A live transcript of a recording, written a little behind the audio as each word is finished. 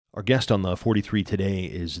Our guest on the 43 today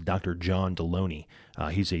is Dr. John Deloney.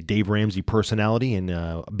 He's a Dave Ramsey personality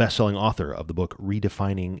and best-selling author of the book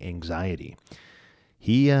Redefining Anxiety.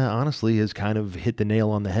 He honestly has kind of hit the nail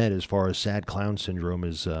on the head as far as sad clown syndrome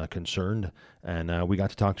is concerned, and we got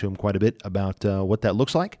to talk to him quite a bit about what that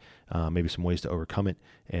looks like, maybe some ways to overcome it,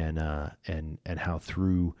 and how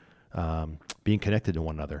through being connected to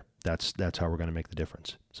one another, that's how we're going to make the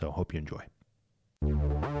difference. So hope you enjoy.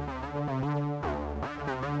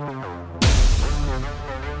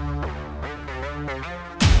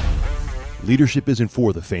 Leadership isn't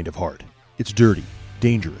for the faint of heart. It's dirty,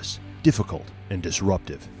 dangerous, difficult, and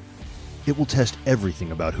disruptive. It will test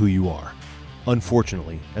everything about who you are.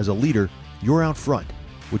 Unfortunately, as a leader, you're out front,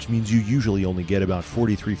 which means you usually only get about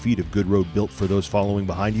 43 feet of good road built for those following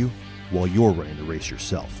behind you while you're running the race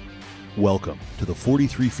yourself. Welcome to the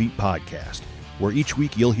 43 Feet Podcast, where each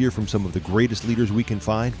week you'll hear from some of the greatest leaders we can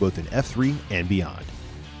find, both in F3 and beyond.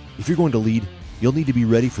 If you're going to lead, you'll need to be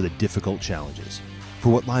ready for the difficult challenges, for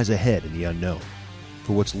what lies ahead in the unknown,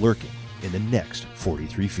 for what's lurking in the next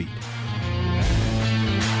 43 feet.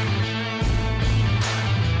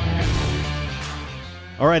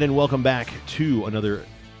 All right, and welcome back to another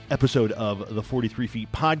episode of the 43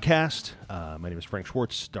 Feet Podcast. My name is Frank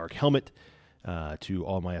Schwartz, Dark Helmet, to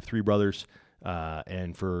all my F3 brothers.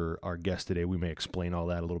 And for our guest today, we may explain all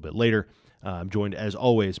that a little bit later. I'm joined, as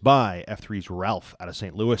always, by F3's Ralph out of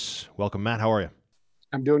St. Louis. Welcome, Matt. How are you?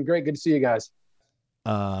 I'm doing great. Good to see you guys.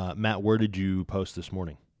 Matt, where did you post this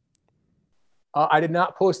morning? I did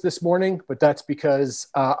not post this morning, but that's because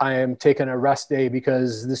I am taking a rest day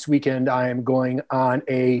because this weekend I am going on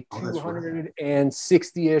a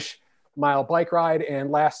 260-ish mile bike ride. And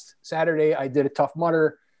last Saturday I did a Tough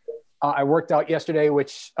Mudder. I worked out yesterday,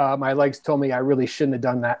 which my legs told me I really shouldn't have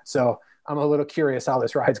done that. So I'm a little curious how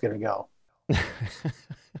this ride's going to go.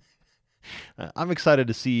 I'm excited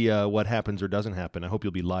to see what happens or doesn't happen. I hope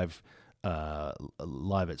you'll be live at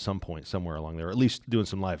some point somewhere along there, or at least doing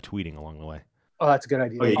some live tweeting along the way. Oh, that's a good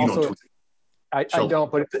idea. Oh, yeah, also, I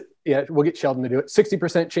don't, but we'll get Sheldon to do it.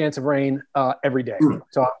 60% chance of rain every day.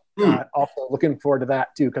 So also looking forward to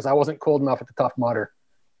that too, because I wasn't cold enough at the Tough Mudder.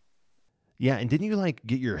 Yeah, and didn't you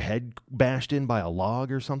get your head bashed in by a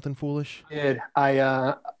log or something foolish? I did.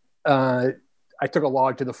 I took a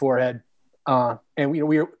log to the forehead, and we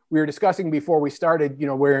were discussing before we started,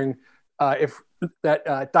 wearing if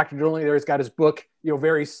that Dr. Deloney there has got his book,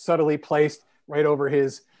 very subtly placed right over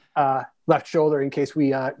his left shoulder in case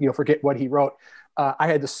we forget what he wrote. I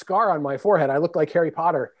had the scar on my forehead. I looked like Harry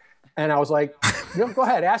Potter, and I was like, go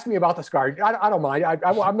ahead, ask me about the scar. I don't mind.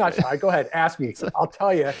 I'm not shy. Go ahead, ask me. I'll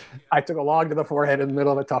tell you. I took a log to the forehead in the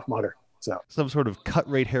middle of a Tough Mudder. So some sort of cut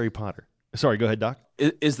rate Harry Potter. Sorry, go ahead, Doc.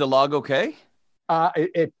 Is the log okay?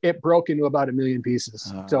 It broke into about 1 million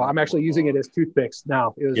pieces. So I'm actually using it as toothpicks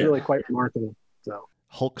now. It was really quite remarkable. So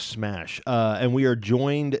Hulk smash. And we are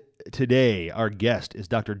joined today. Our guest is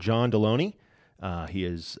Dr. John Deloney. He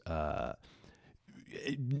is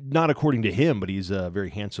not according to him, but he's a very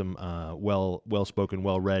handsome, well-spoken,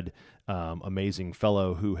 well-read, amazing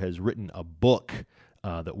fellow who has written a book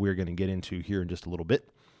that we're going to get into here in just a little bit.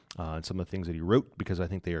 And some of the things that he wrote, because I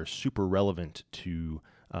think they are super relevant to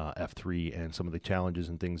F3 and some of the challenges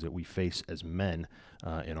and things that we face as men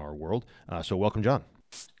in our world. So welcome, John.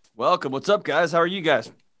 Welcome. What's up, guys? How are you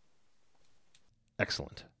guys?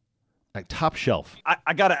 Excellent. Top shelf.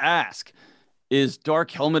 I got to ask, is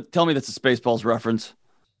Dark Helmet, tell me that's a Spaceballs reference.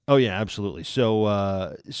 Oh, yeah, absolutely.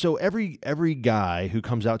 So every guy who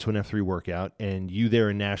comes out to an F3 workout, and you there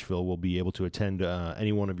in Nashville will be able to attend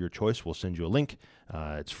any one of your choice. We'll send you a link.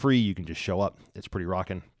 It's free. You can just show up. It's pretty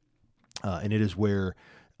rocking. And it is where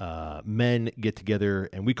men get together,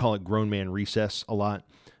 and we call it grown man recess a lot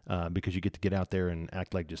because you get to get out there and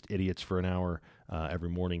act like just idiots for an hour every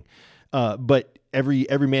morning. But every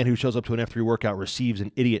man who shows up to an F3 workout receives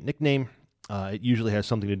an idiot nickname. It usually has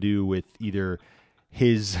something to do with either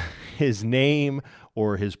his name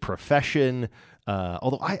or his profession.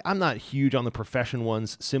 Although I'm not huge on the profession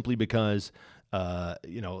ones, simply because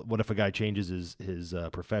what if a guy changes his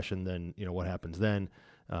profession? Then what happens then?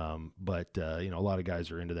 But a lot of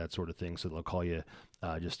guys are into that sort of thing, so they'll call you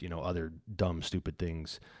just other dumb, stupid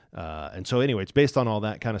things. And so anyway, it's based on all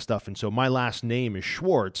that kind of stuff. And so my last name is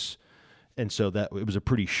Schwartz, and so that it was a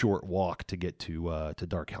pretty short walk to get to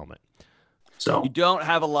Dark Helmet. So you don't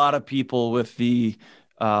have a lot of people with the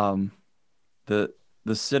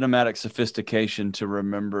cinematic sophistication to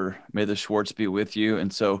remember "May the Schwartz be with you,"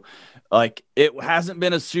 and so it hasn't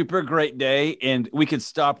been a super great day, and we could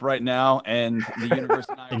stop right now, and the universe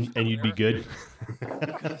and you'd be good.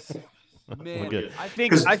 Man,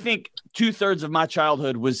 I think 2/3 of my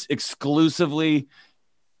childhood was exclusively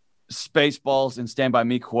Spaceballs and Stand By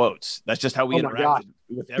Me quotes. That's just how we interacted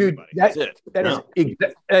with everybody. Dude,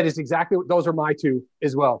 that is exactly what those are my two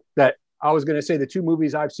as well. That I was going to say the two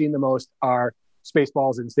movies I've seen the most are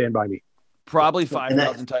Spaceballs and Stand By Me. Probably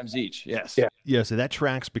 5,000 times each. Yes. Yeah. So that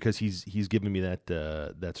tracks because he's given me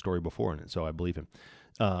that story before, and so I believe him.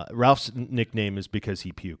 Ralph's nickname is because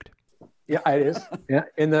he puked. Yeah, it is. Yeah,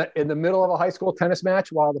 in the middle of a high school tennis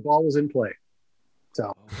match while the ball was in play.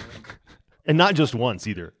 So, and not just once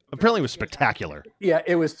either. Apparently, it was spectacular. Yeah,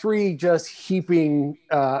 it was 3 just heaping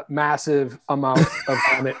massive amounts of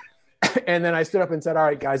vomit. And then I stood up and said, "All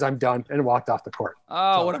right, guys, I'm done," and walked off the court.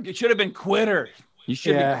 Oh, so, it should have been quitter. You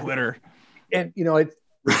should be quitter. And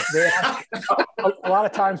they ask, a lot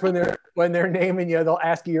of times when they're naming you, they'll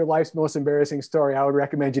ask you your life's most embarrassing story. I would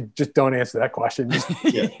recommend you just don't answer that question.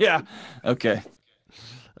 Yeah. Okay.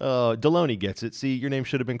 Deloney gets it. See, your name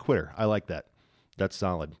should have been Quitter. I like that. That's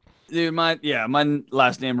solid. Dude, my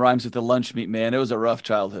last name rhymes with the lunch meat, man. It was a rough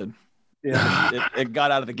childhood. Yeah. It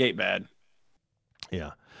got out of the gate bad.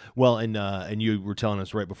 Yeah. Well, and you were telling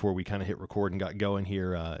us right before we kind of hit record and got going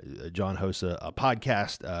here, John hosts a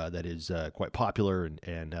podcast that is quite popular,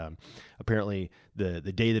 and apparently the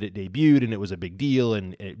day that it debuted, and it was a big deal,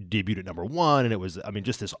 and it debuted at #1, and it was,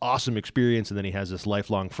 just this awesome experience. And then he has this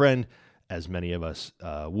lifelong friend, as many of us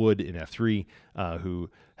would in F3, who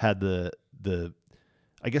had the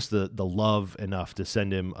love enough to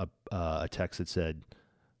send him a text that said,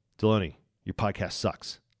 "Deloney, your podcast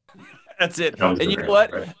sucks." That's it. And you know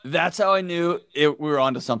what? Right. That's how I knew we were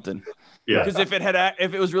onto something. Yeah. Because if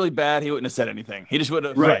it was really bad, he wouldn't have said anything. He just would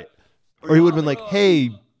have. Right. Or he would have been like,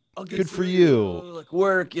 "Hey, good for you." Like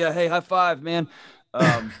work. Yeah. Hey, high five, man.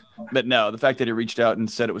 But no, the fact that he reached out and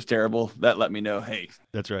said it was terrible, that let me know, hey.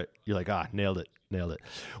 That's right. You're like, nailed it.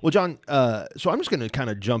 Well, John, so I'm just going to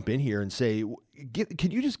kind of jump in here and say,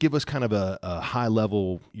 can you just give us kind of a high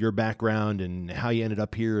level, your background and how you ended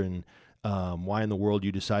up here, and why in the world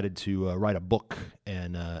you decided to write a book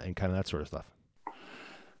and kind of that sort of stuff?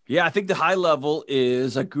 Yeah, I think the high level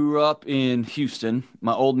is I grew up in Houston.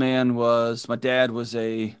 My dad was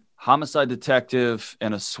a homicide detective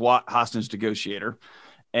and a SWAT hostage negotiator.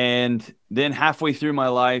 And then halfway through my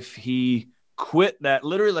life, he quit that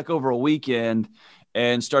literally like over a weekend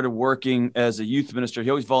and started working as a youth minister. He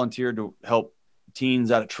always volunteered to help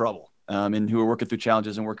teens out of trouble. And who were working through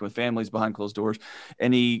challenges and working with families behind closed doors.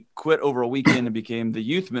 And he quit over a weekend and became the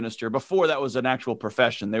youth minister. Before that was an actual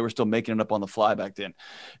profession. They were still making it up on the fly back then,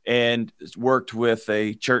 and worked with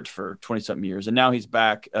a church for 20-something years. And now he's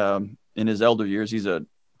back in his elder years. He's a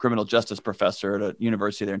criminal justice professor at a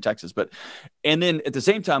university there in Texas. And then at the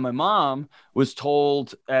same time, my mom was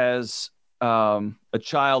told as a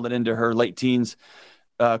child and into her late teens,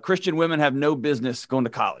 Christian women have no business going to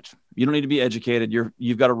college. You don't need to be educated.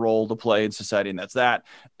 You've got a role to play in society, and that's that.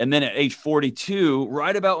 And then at age 42,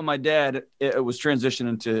 right about when my dad was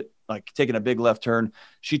transitioning to like taking a big left turn,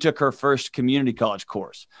 she took her first community college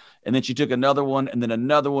course, and then she took another one, and then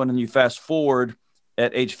another one. And you fast forward,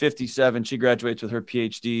 at age 57, she graduates with her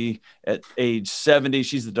PhD. At age 70,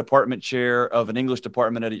 she's the department chair of an English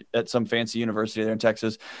department at some fancy university there in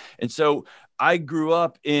Texas. And so I grew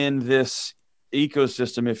up in this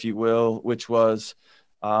ecosystem, if you will, which was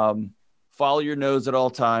follow your nose at all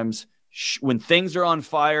times. When things are on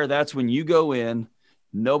fire, that's when you go in.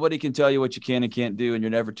 Nobody can tell you what you can and can't do, and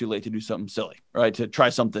you're never too late to do something silly, right? To try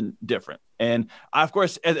something different. And I, of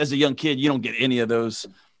course, as a young kid, you don't get any of those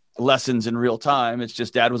lessons in real time. It's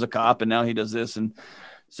just dad was a cop and now he does this. And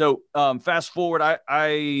so fast forward,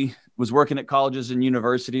 I was working at colleges and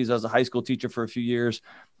universities. I was a high school teacher for a few years,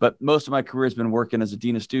 but most of my career has been working as a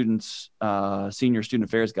dean of students, senior student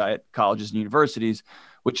affairs guy at colleges and universities,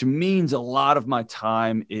 which means a lot of my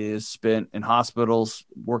time is spent in hospitals,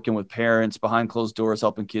 working with parents behind closed doors,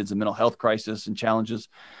 helping kids in mental health crisis and challenges.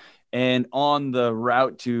 And on the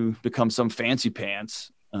route to become some fancy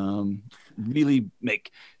pants, really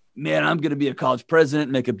I'm going to be a college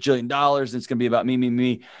president, make $1 billion. And it's going to be about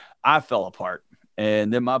me. I fell apart.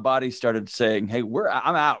 And then my body started saying, hey,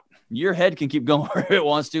 I'm out. Your head can keep going where it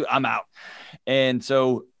wants to. I'm out. And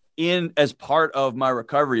so as part of my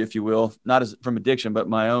recovery, if you will, not as from addiction, but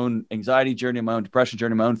my own anxiety journey, my own depression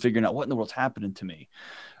journey, my own figuring out what in the world's happening to me.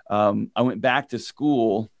 I went back to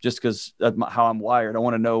school just because that's how I'm wired. I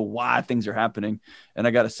want to know why things are happening. And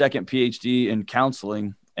I got a second PhD in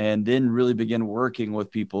counseling, and then really began working with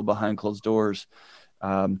people behind closed doors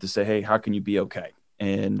to say, hey, how can you be okay?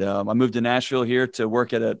 And I moved to Nashville here to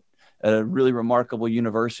work at a really remarkable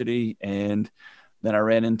university. And then I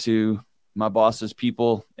ran into my boss's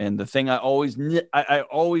people. And the thing I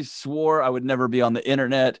always swore I would never be on the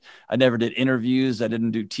internet. I never did interviews. I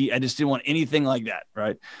didn't do I just didn't want anything like that.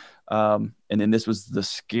 Right. And then this was the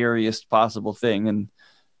scariest possible thing. And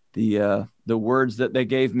the words that they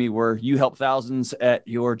gave me were, you help thousands at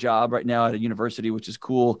your job right now at a university, which is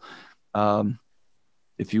cool.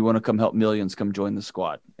 If you want to come help millions, come join the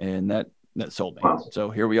squad. And that sold me. So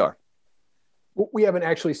here we are. We haven't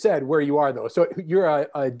actually said where you are though. So you're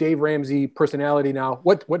a Dave Ramsey personality now.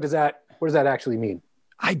 What does that actually mean?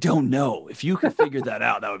 I don't know. If you could figure that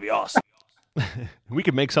out, that would be awesome. We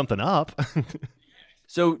could make something up.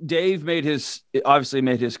 So Dave obviously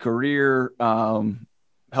made his career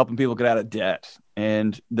helping people get out of debt.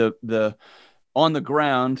 And the on the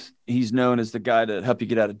ground, he's known as the guy to help you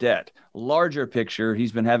get out of debt. Larger picture,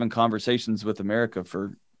 he's been having conversations with America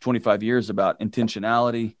for 25 years about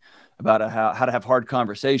intentionality, about how to have hard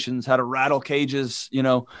conversations, how to rattle cages,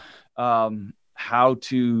 how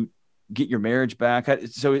to get your marriage back.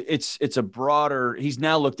 So it's a broader, he's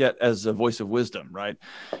now looked at as a voice of wisdom, right?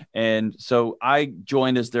 And so I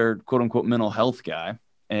joined as their quote unquote mental health guy.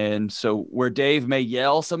 And so where Dave may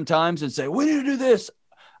yell sometimes and say, we need to do this,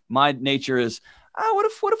 my nature is,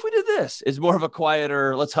 what if we did this? It's more of a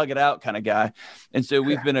quieter, let's hug it out kind of guy. And so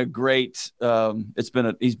we've been a great, he's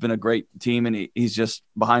been a great team, and he's just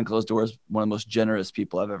behind closed doors, one of the most generous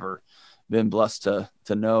people I've ever been blessed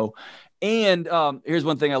to know. And here's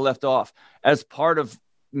one thing I left off. As part of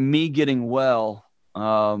me getting well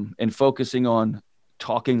and focusing on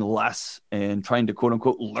talking less and trying to quote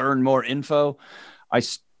unquote learn more info, I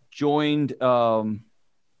joined a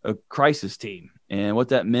crisis team. And what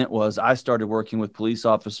that meant was I started working with police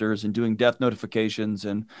officers and doing death notifications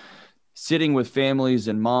and sitting with families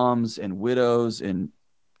and moms and widows and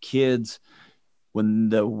kids when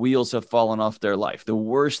the wheels have fallen off their life. The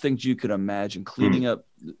worst things you could imagine, cleaning up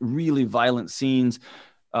really violent scenes,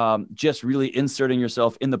 just really inserting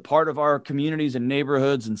yourself in the part of our communities and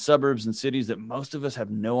neighborhoods and suburbs and cities that most of us have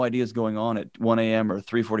no idea is going on at 1 a.m. or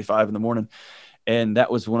 3:45 in the morning. And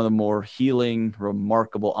that was one of the more healing,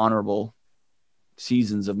 remarkable, honorable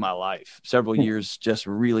seasons of my life. Several years just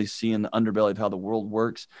really seeing the underbelly of how the world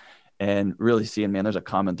works and really seeing, man, there's a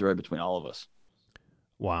common thread between all of us.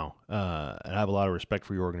 Wow. And I have a lot of respect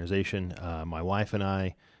for your organization. My wife and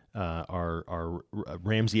I are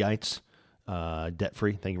Ramseyites,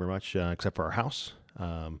 debt-free. Thank you very much, except for our house.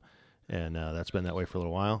 And that's been that way for a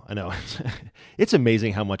little while. I know it's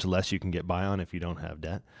amazing how much less you can get by on if you don't have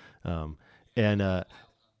debt.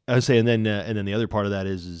 I would say, and then the other part of that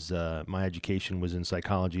is my education was in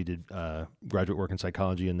psychology, did graduate work in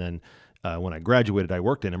psychology, and then when I graduated, I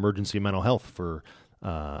worked in emergency mental health for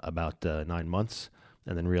about 9 months,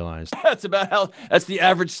 and then realized that's the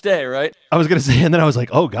average stay, right? I was going to say, and then I was like,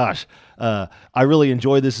 oh gosh, I really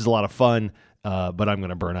enjoy this. It's a lot of fun, but I'm going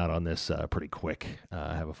to burn out on this pretty quick.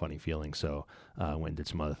 I have a funny feeling, so I went and did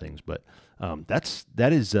some other things, but that's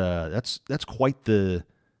quite the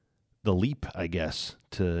leap, I guess,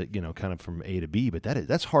 to, kind of from A to B, but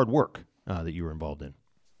that's hard work that you were involved in.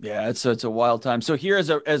 Yeah, it's a wild time. So here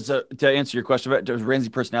to answer your question about Ramsey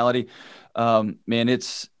personality, man,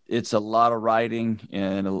 it's a lot of writing,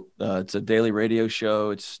 and it's a daily radio show.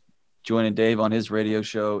 It's joining Dave on his radio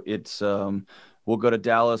show. It's we'll go to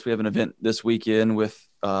Dallas. We have an event this weekend with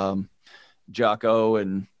Jocko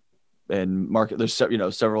and Mark. There's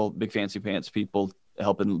several big fancy pants people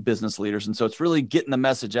helping business leaders. And so it's really getting the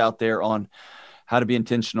message out there on how to be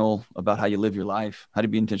intentional about how you live your life, how to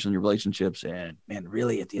be intentional in your relationships, and, man,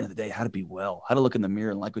 really at the end of the day, how to be well, how to look in the mirror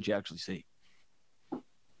and like what you actually see.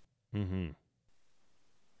 Mm-hmm.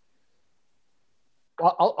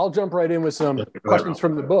 I'll jump right in with some questions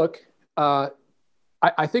from the book. I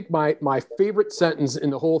think my favorite sentence in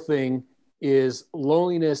the whole thing is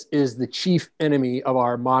loneliness is the chief enemy of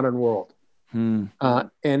our modern world. And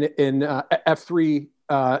in F3,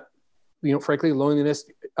 frankly, loneliness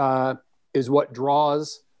is what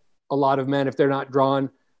draws a lot of men. If they're not drawn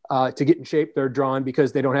to get in shape, they're drawn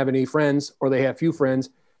because they don't have any friends or they have few friends.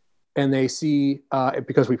 And they see,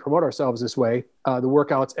 because we promote ourselves this way, the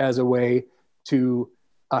workouts as a way to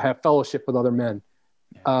have fellowship with other men.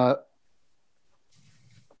 The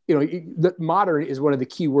modern is one of the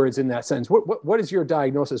key words in that sentence. What is your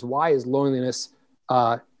diagnosis? Why is loneliness,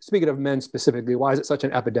 speaking of men specifically, why is it such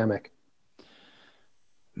an epidemic?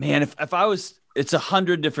 Man, if I was, it's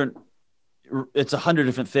 100 different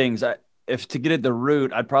things. If to get at the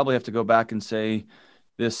root, I'd probably have to go back and say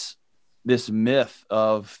this myth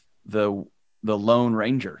of the Lone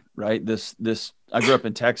Ranger, right? This I grew up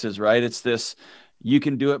in Texas, right? It's this, you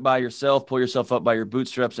can do it by yourself, pull yourself up by your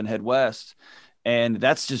bootstraps and head west. And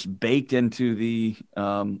that's just baked into the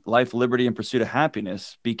life, liberty, and pursuit of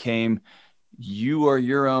happiness became you are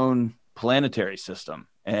your own planetary system.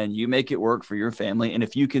 and you make it work for your family. And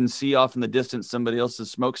if you can see off in the distance somebody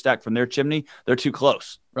else's smokestack from their chimney, they're too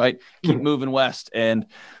close, right? Keep moving west. And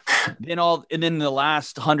then the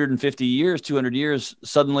last 150 years, 200 years,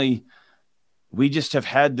 suddenly we just have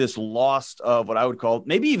had this loss of what I would call,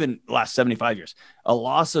 maybe even last 75 years, a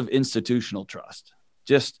loss of institutional trust.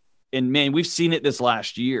 And man, we've seen it this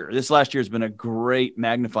last year. This last year has been a great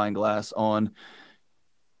magnifying glass on,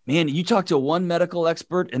 man, you talk to one medical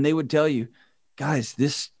expert and they would tell you, guys,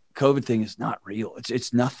 this COVID thing is not real.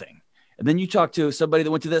 It's nothing. And then you talk to somebody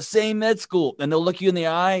that went to the same med school and they'll look you in the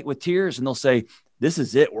eye with tears and they'll say, this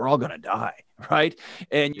is it. We're all going to die. Right.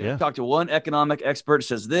 And you talk to one economic expert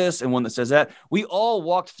says this and one that says that. We all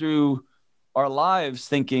walked through our lives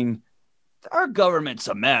thinking our government's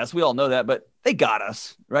a mess. We all know that, but they got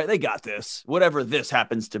us, right? They got this, whatever this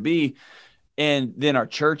happens to be. And then our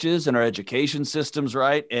churches and our education systems,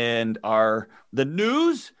 right? And the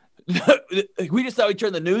news, we just thought we'd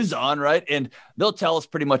turn the news on, right? And they'll tell us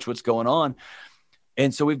pretty much what's going on.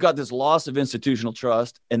 And so we've got this loss of institutional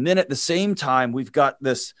trust. And then at the same time, we've got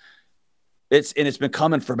this, it's been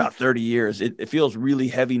coming for about 30 years. It feels really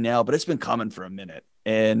heavy now, but it's been coming for a minute.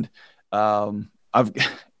 And that's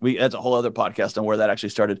a whole other podcast on where that actually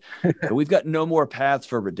started. But we've got no more paths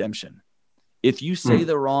for redemption. If you say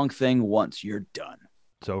the wrong thing once, you're done.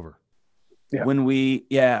 It's over. Yeah.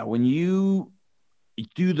 When you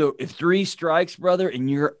do if 3 strikes, brother, and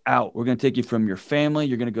you're out, we're going to take you from your family.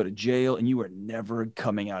 You're going to go to jail and you are never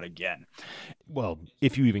coming out again. Well,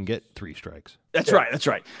 if you even get 3 strikes. That's right. That's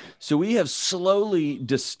right. So we have slowly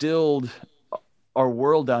distilled our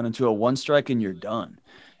world down into a 1 strike and you're done.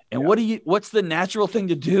 And what's the natural thing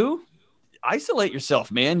to do? Isolate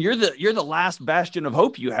yourself, man. You're the last bastion of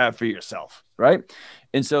hope you have for yourself, right?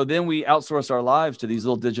 And so then we outsource our lives to these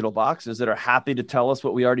little digital boxes that are happy to tell us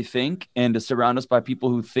what we already think and to surround us by people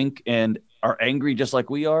who think and are angry just like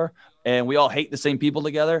we are. And we all hate the same people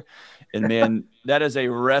together. And man, that is a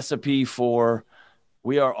recipe for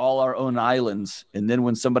we are all our own islands. And then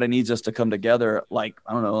when somebody needs us to come together, like,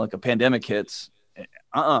 I don't know, like a pandemic hits,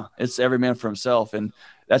 it's every man for himself. And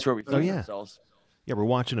that's where we find ourselves. Yeah, we're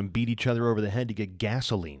watching them beat each other over the head to get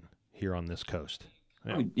gasoline here on this coast.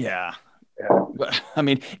 Yeah. But, I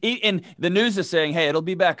mean, and the news is saying, hey, it'll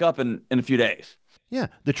be back up in a few days. Yeah,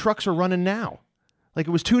 the trucks are running now. Like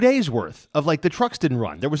it was 2 days worth of the trucks didn't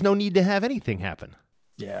run. There was no need to have anything happen.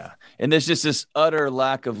 Yeah. And there's just this utter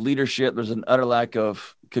lack of leadership. There's an utter lack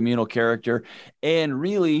of communal character. And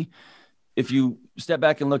really, if you step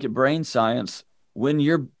back and look at brain science, when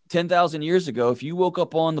you're 10,000 years ago, if you woke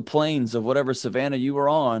up on the plains of whatever savanna you were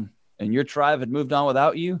on and your tribe had moved on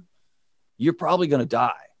without you, you're probably going to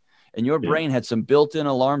die. And your brain had some built-in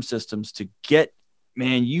alarm systems to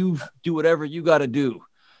you do whatever you got to do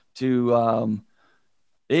to,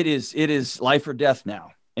 it is life or death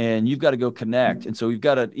now. And you've got to go connect. And so we've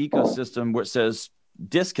got an ecosystem where it says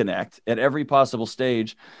disconnect at every possible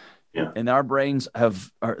stage. Yeah. And our brains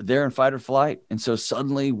are there in fight or flight. And so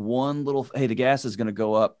suddenly one little, hey, the gas is going to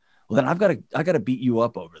go up. Well, then I got to beat you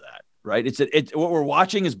up over that. Right. It's what we're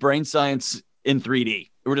watching is brain science in 3D.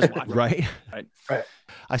 We're just watching. Right.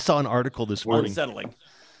 I saw an article this morning. Unsettling.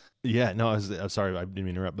 Yeah, no, I'm sorry, I didn't mean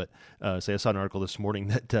to interrupt, but I saw an article this morning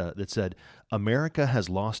that said America has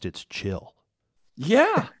lost its chill.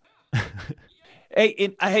 Yeah. Hey,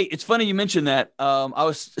 it's funny you mentioned that. I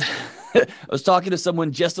was I was talking to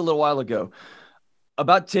someone just a little while ago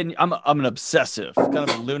about 10. I'm an obsessive kind of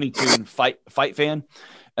a Looney Tune fight fan,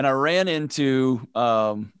 and I ran into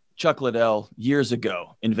Chuck Liddell years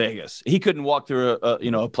ago in Vegas. He couldn't walk through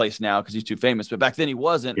a place now because he's too famous, but back then he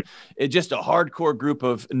wasn't. It's just a hardcore group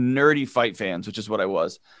of nerdy fight fans, which is what I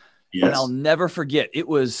was. Yes. And I'll never forget. It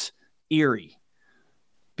was eerie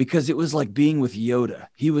because it was like being with Yoda.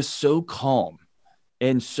 He was so calm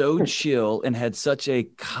and so chill and had such a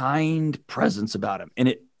kind presence about him. And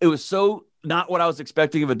it was so not what I was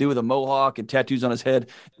expecting of a dude with a mohawk and tattoos on his head.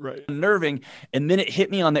 Right. Unnerving. And then it hit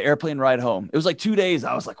me on the airplane ride home. It was like 2 days.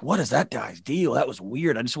 I was like, what is that guy's deal? That was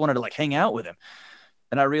weird. I just wanted to hang out with him.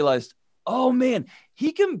 And I realized, oh man,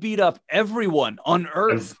 he can beat up everyone on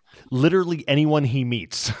Earth. Literally anyone he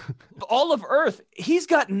meets. All of Earth. He's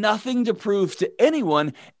got nothing to prove to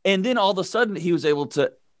anyone. And then all of a sudden he was able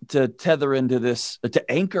to tether into this,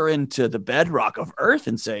 to anchor into the bedrock of Earth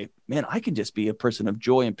and say, man, I can just be a person of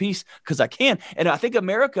joy and peace because I can. And I think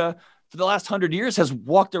America for the last 100 years has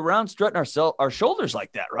walked around strutting our shoulders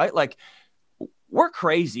like that, right? Like we're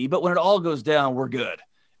crazy, but when it all goes down, we're good.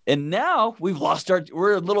 And now we've lost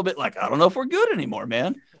we're a little bit like, I don't know if we're good anymore,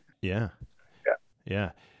 man. Yeah.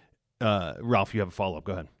 Ralph, you have a follow-up.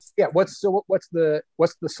 Go ahead. Yeah. What's the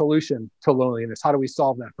solution to loneliness? How do we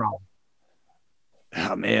solve that problem?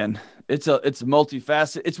 Oh man, it's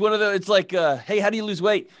multifaceted. It's one of the, it's like, hey, how do you lose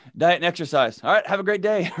weight? Diet and exercise. All right, have a great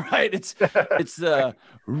day. Right? It's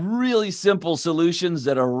really simple solutions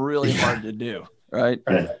that are really hard to do. Right?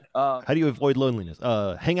 How do you avoid loneliness?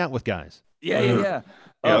 Hang out with guys. Yeah.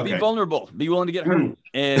 Be vulnerable. Be willing to get hurt,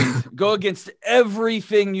 and go against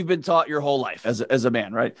everything you've been taught your whole life as a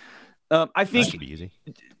man. Right? I think that should be easy.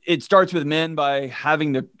 It starts with men by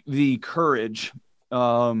having the courage.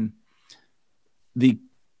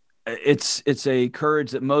 It's a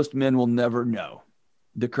courage that most men will never know.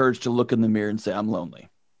 The courage to look in the mirror and say, I'm lonely,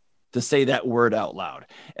 to say that word out loud.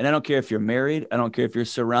 And I don't care if you're married. I don't care if you're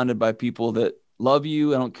surrounded by people that love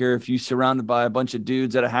you. I don't care if you're surrounded by a bunch of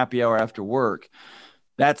dudes at a happy hour after work.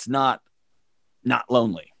 That's not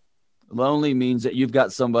lonely. Lonely means that you've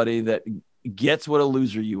got somebody that gets what a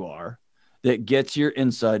loser you are, that gets your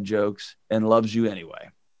inside jokes and loves you anyway.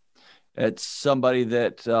 It's somebody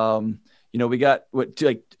that, we got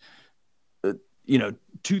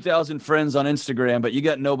 2,000 friends on Instagram, but you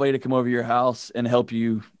got nobody to come over your house and help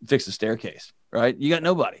you fix the staircase, right? You got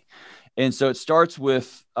nobody. And so it starts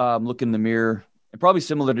with looking in the mirror, and probably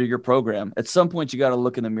similar to your program. At some point, you got to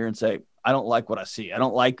look in the mirror and say, I don't like what I see. I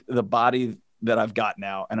don't like the body that I've got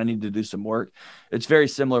now, and I need to do some work. It's very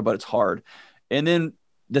similar, but it's hard. And then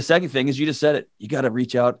the second thing is, you just said it, you got to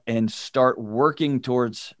reach out and start working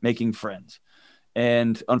towards making friends.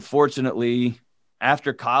 And unfortunately,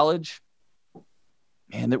 after college,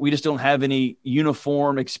 man, that we just don't have any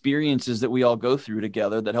uniform experiences that we all go through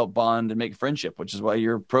together that help bond and make friendship, which is why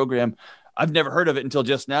your program, I've never heard of it until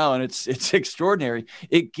just now. And it's extraordinary.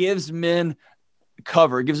 It gives men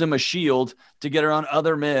cover. It gives them a shield to get around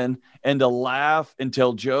other men and to laugh and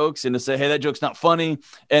tell jokes and to say, hey, that joke's not funny.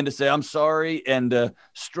 And to say, I'm sorry, and to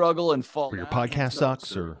struggle and fall. Or your podcast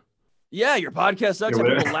sucks, or. Yeah, your podcast sucks.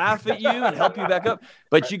 And people laugh at you and help you back up.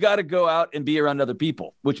 But you got to go out and be around other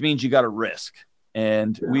people, which means you got to risk.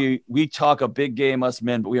 And we talk a big game, us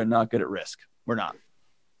men, but we are not good at risk. We're not.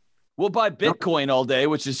 We'll buy Bitcoin all day,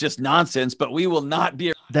 which is just nonsense, but we will not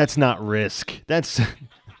be. That's not risk. That's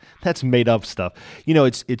made up stuff.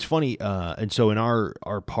 It's funny. And so in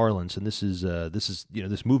our parlance, and this is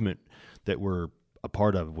this movement that we're a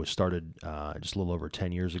part of was started just a little over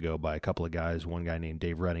 10 years ago by a couple of guys, one guy named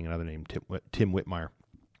Dave Redding, another named Tim Whitmire.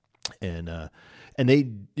 And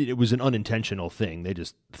it was an unintentional thing. They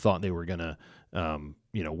just thought they were going to,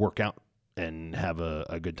 work out and have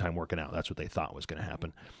a good time working out. That's what they thought was going to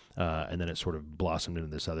happen. And then it sort of blossomed into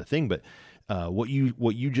this other thing. But what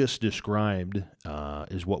you just described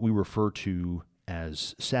is what we refer to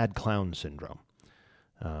as sad clown syndrome.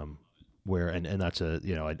 Where and that's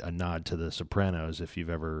a nod to The Sopranos if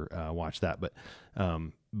you've ever watched that, but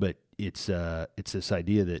it's this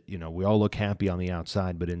idea that we all look happy on the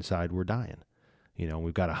outside, but inside we're dying.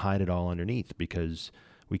 We've got to hide it all underneath because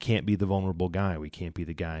we can't be the vulnerable guy. We can't be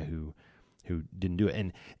the guy who didn't do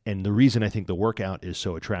it. And the reason I think the workout is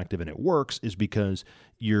so attractive and it works is because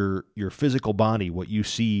your physical body, what you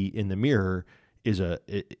see in the mirror, is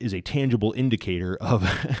a tangible indicator of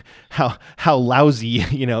how lousy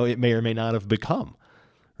it may or may not have become,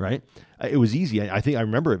 right? It was easy. I think I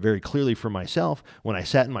remember it very clearly for myself when I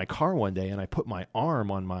sat in my car one day and I put my arm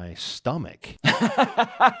on my stomach,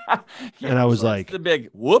 and I was like, "The big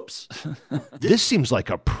whoops! This seems like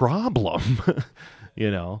a problem,"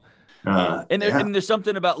 And there's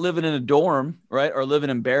something about living in a dorm, right, or living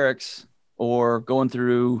in barracks, or going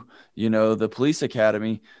through the police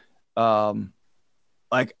academy.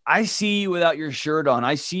 Like, I see you without your shirt on.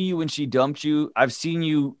 I see you when she dumped you. I've seen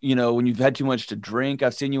you, when you've had too much to drink.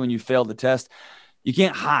 I've seen you when you failed the test. You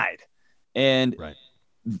can't hide. And right.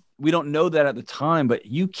 We don't know that at the time, but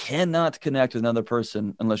you cannot connect with another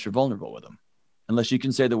person unless you're vulnerable with them. Unless you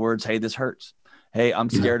can say the words, hey, this hurts. Hey, I'm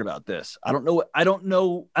scared about this. I don't know. I don't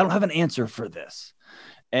have an answer for this.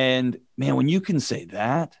 And man, when you can say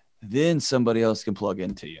that, then somebody else can plug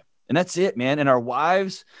into you. And that's it, man. And our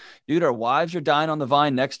wives are dying on the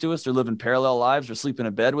vine next to us. They're living parallel lives. They're sleeping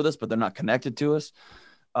in bed with us, but they're not connected to us.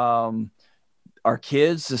 Our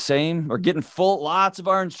kids, the same, are getting lots of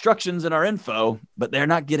our instructions and our info, but they're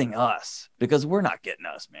not getting us because we're not getting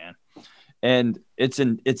us, man. And it's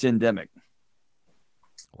endemic.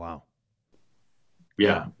 Wow.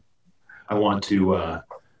 Yeah. I want to,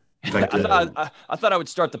 I thought I would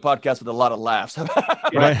start the podcast with a lot of laughs.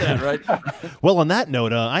 Right. Well, on that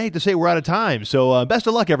note, I hate to say we're out of time. So best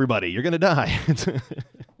of luck, everybody. You're going to die.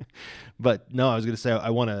 But no, I was going to say I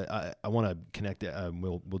want to connect.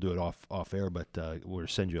 We'll do it off air, but we'll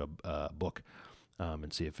send you a book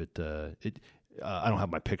and see if it. I don't have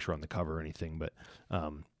my picture on the cover or anything, but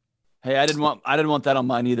Hey, I didn't want that on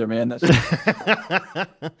mine either, man. That's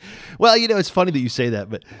Well, it's funny that you say that,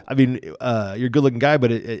 but I mean, you're a good looking guy,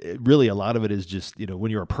 but it really, a lot of it is just, when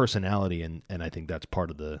you're a personality, and I think that's part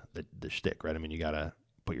of the shtick, right? I mean, you gotta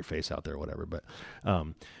put your face out there or whatever, but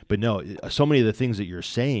no, so many of the things that you're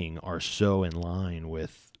saying are so in line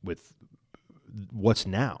with what's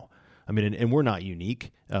now. I mean, and we're not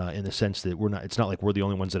unique in the sense that it's not like we're the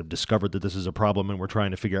only ones that have discovered that this is a problem and we're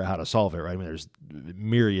trying to figure out how to solve it, right? I mean, there's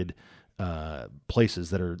myriad places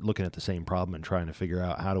that are looking at the same problem and trying to figure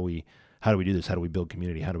out how do we do this? How do we build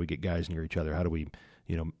community? How do we get guys near each other? How do we,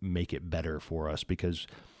 make it better for us? Because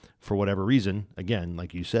for whatever reason, again,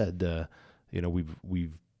 like you said,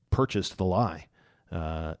 we've purchased the lie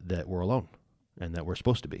that we're alone and that we're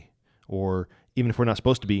supposed to be, or even if we're not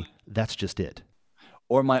supposed to be, that's just it.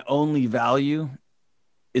 Or my only value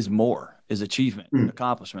is achievement,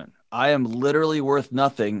 accomplishment. I am literally worth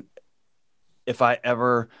nothing if I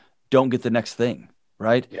ever don't get the next thing,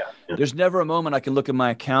 right? Yeah. There's never a moment I can look at my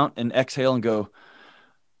account and exhale and go,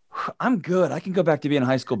 I'm good. I can go back to being a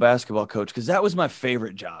high school basketball coach because that was my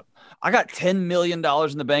favorite job. I got $10 million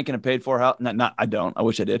in the bank and a paid for house. I don't. I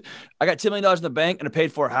wish I did. I got $10 million in the bank and a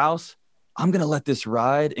paid for house. I'm going to let this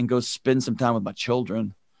ride and go spend some time with my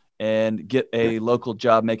children and get a local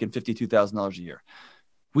job making $52,000 a year.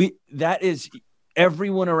 That is,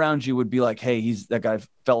 everyone around you would be like, hey, that guy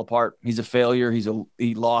fell apart. He's a failure.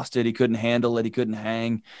 He lost it. He couldn't handle it. He couldn't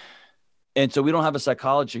hang. And so we don't have a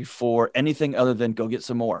psychology for anything other than go get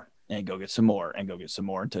some more and go get some more and go get some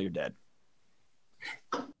more until you're dead.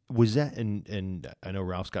 Was that, and I know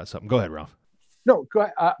Ralph's got something. Go ahead, Ralph. No, go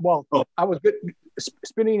ahead. I was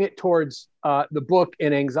spinning it towards the book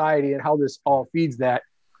and anxiety and how this all feeds that.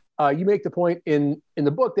 You make the point in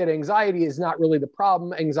the book that anxiety is not really the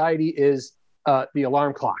problem. Anxiety is the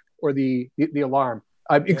alarm clock or the alarm.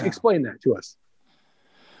 Explain that to us.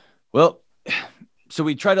 Well, so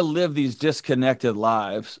we try to live these disconnected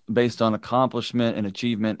lives based on accomplishment and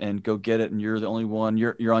achievement and go get it. And you're the only one,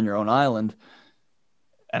 you're on your own island.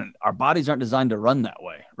 And our bodies aren't designed to run that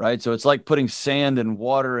way, right? So it's like putting sand and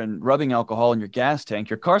water and rubbing alcohol in your gas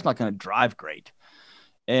tank. Your car's not going to drive great.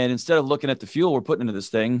 And instead of looking at the fuel we're putting into this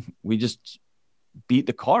thing, we just beat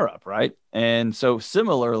the car up, right? And so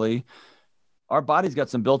similarly, our body's got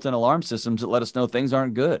some built-in alarm systems that let us know things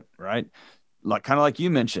aren't good, right? Kind of like you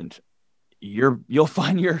mentioned, you'll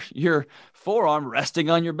find your forearm resting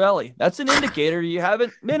on your belly. That's an indicator you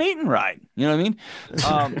haven't been eating right. You know what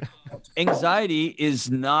I mean? Anxiety is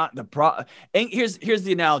not the problem. And here's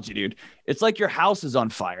the analogy, dude. It's like your house is on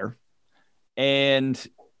fire and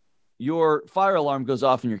your fire alarm goes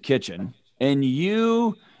off in your kitchen and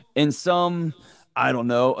you and some, I don't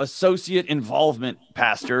know, associate involvement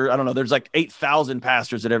pastor. I don't know. There's like 8,000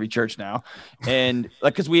 pastors at every church now. And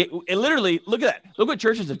like, cause it literally, look at that. Look what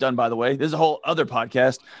churches have done, by the way. This is a whole other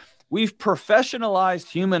podcast. We've professionalized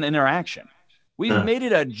human interaction. We've made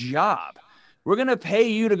it a job. We're going to pay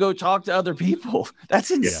you to go talk to other people. That's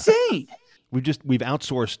insane. Yeah. We've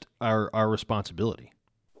outsourced our responsibility.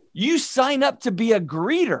 You sign up to be a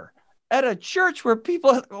greeter at a church where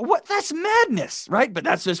people, that's madness, right? But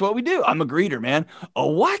that's just what we do. I'm a greeter, man. A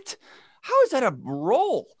what? How is that a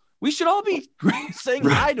role? We should all be saying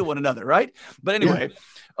hi to one another, right? But anyway,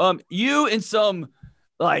 you and some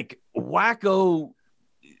like wacko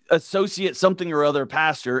associate something or other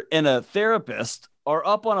pastor and a therapist are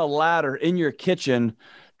up on a ladder in your kitchen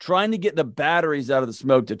trying to get the batteries out of the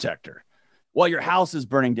smoke detector while your house is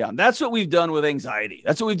burning down. That's what we've done with anxiety.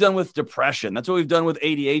 That's what we've done with depression. That's what we've done with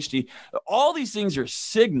ADHD. All these things are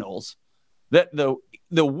signals that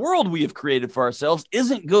the world we have created for ourselves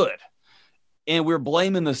isn't good. And we're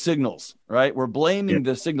blaming the signals, right? We're blaming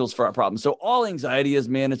the signals for our problems. So all anxiety is,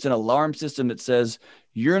 man, it's an alarm system that says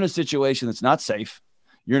you're in a situation that's not safe.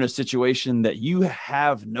 You're in a situation that you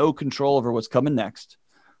have no control over what's coming next,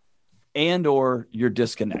 and or you're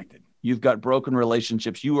disconnected. You've got broken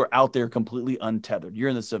relationships. You are out there completely untethered. You're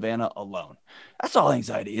in the savannah alone. That's all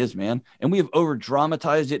anxiety is, man. And we have over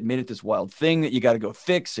dramatized it, made it this wild thing that you got to go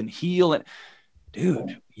fix and heal. And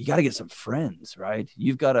dude, you got to get some friends, right?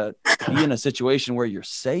 You've got to be in a situation where you're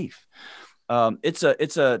safe. We're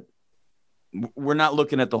not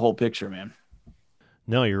looking at the whole picture, man.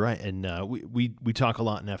 No, you're right. And we talk a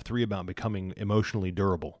lot in F3 about becoming emotionally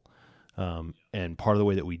durable. And part of the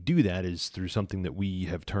way that we do that is through something that we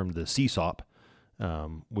have termed the CSAUP,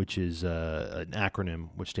 which is an acronym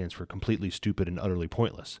which stands for completely stupid and utterly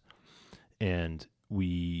pointless. And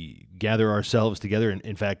we gather ourselves together. And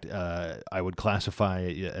in fact, I would classify,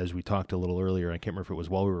 as we talked a little earlier, I can't remember if it was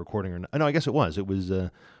while we were recording or not. No, I guess it was. It was, we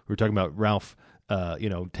were talking about Ralph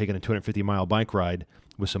taking a 250-mile bike ride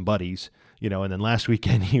with some buddies, and then last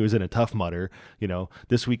weekend he was in a Tough Mudder.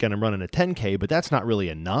 This weekend I'm running a 10K, but that's not really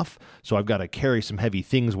enough. So I've got to carry some heavy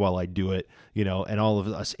things while I do it, and all of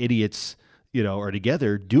us idiots, are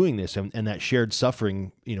together doing this, and that shared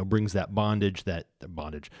suffering, brings that bond. It's not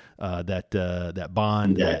that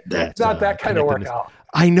kind of workout.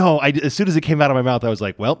 I know. As soon as it came out of my mouth, I was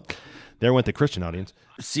like, well, there went the Christian audience.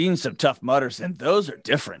 Seen some Tough Mudders, and those are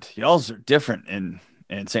different. Y'all's are different in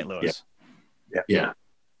St. Louis. Yeah.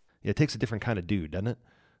 It takes a different kind of dude, doesn't it?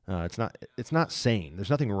 It's not sane. There's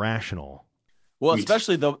nothing rational. Well,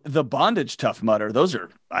 especially the bondage Tough Mudder.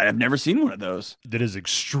 I have never seen one of those. That is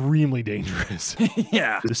extremely dangerous.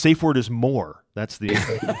 Yeah. The safe word is more. That's the.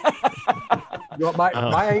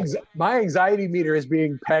 My anxiety meter is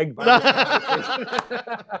being pegged by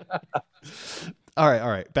All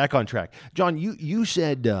right. Back on track. John, you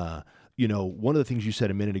said, one of the things you said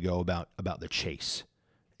a minute ago about the chase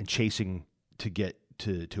and chasing to get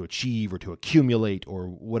to achieve or to accumulate or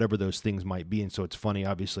whatever those things might be. And so it's funny,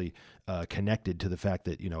 obviously, connected to the fact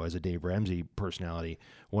that, as a Dave Ramsey personality,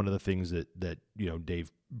 one of the things that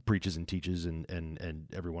Dave preaches and teaches and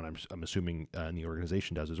everyone I'm assuming in the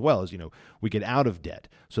organization does as well is, we get out of debt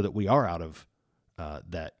so that we are out of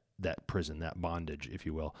that prison, that bondage, if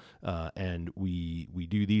you will. And we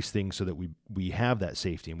do these things so that we have that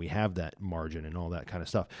safety and we have that margin and all that kind of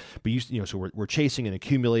stuff. But so we're chasing and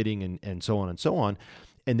accumulating and so on and so on.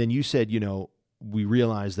 And then you said, we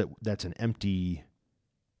realize that that's an empty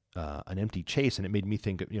chase. And it made me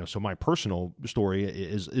think, so my personal story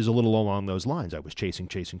is a little along those lines. I was chasing,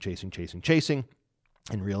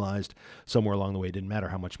 and realized somewhere along the way, it didn't matter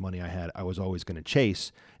how much money I had, I was always going to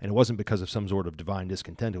chase. And it wasn't because of some sort of divine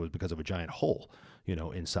discontent. It was because of a giant hole,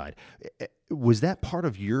 inside. Was that part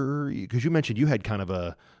of because you mentioned you had kind of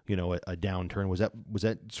a downturn. Was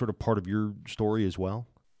that sort of part of your story as well?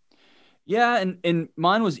 Yeah. And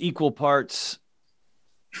mine was equal parts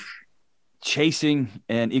chasing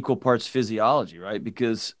and equal parts physiology, right?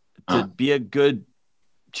 Because to be a good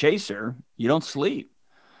chaser, you don't sleep.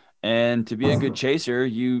 And to be a good chaser,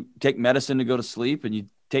 you take medicine to go to sleep and you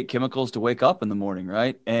take chemicals to wake up in the morning,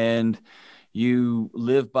 right? And you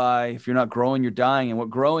live by, if you're not growing, you're dying. And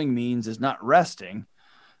what growing means is not resting.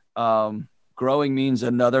 Growing means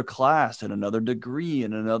another class and another degree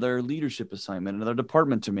and another leadership assignment, another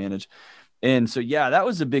department to manage. And so, yeah, that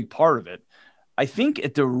was a big part of it. I think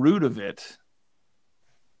at the root of it,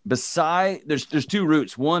 there's two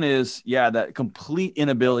roots. One is, that complete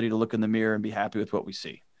inability to look in the mirror and be happy with what we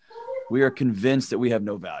see. We are convinced that we have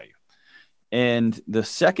no value. And the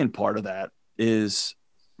second part of that is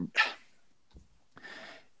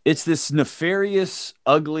it's this nefarious,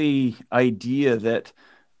 ugly idea that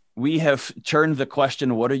we have turned the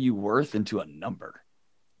question, what are you worth, into a number?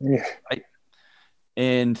 Yeah. Right?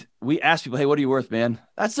 And we ask people, hey, what are you worth, man?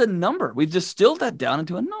 That's a number. We've distilled that down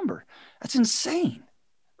into a number. That's insane,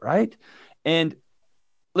 right? And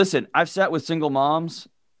listen, I've sat with single moms.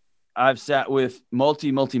 I've sat with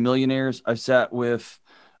multi-millionaires. I've sat with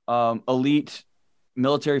elite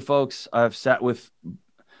military folks. I've sat with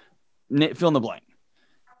fill in the blank.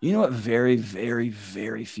 You know what? Very, very,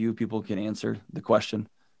 very few people can answer the question.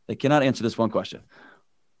 They cannot answer this one question.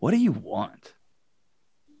 What do you want?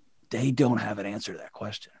 They don't have an answer to that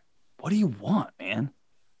question. What do you want, man?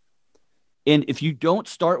 And if you don't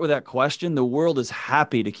start with that question, the world is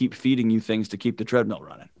happy to keep feeding you things to keep the treadmill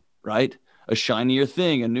running, right? A shinier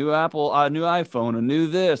thing, a new Apple, a new iPhone, a new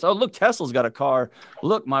this. Oh, look, Tesla's got a car.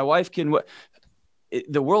 Look, my wife can.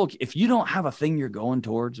 The world, if you don't have a thing you're going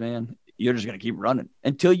towards, man, you're just going to keep running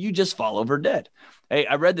until you just fall over dead. Hey,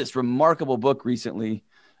 I read this remarkable book recently.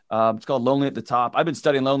 It's called Lonely at the Top. I've been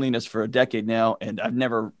studying loneliness for a decade now, and I've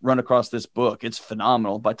never run across this book. It's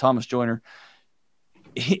phenomenal, by Thomas Joyner.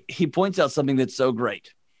 He points out something that's so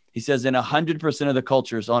great. He says in 100% of the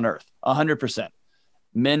cultures on earth, 100%,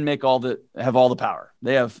 men have all the power.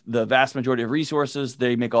 They have the vast majority of resources.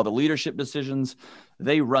 They make all the leadership decisions.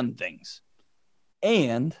 They run things.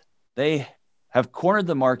 And they have cornered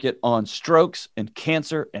the market on strokes and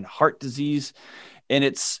cancer and heart disease. And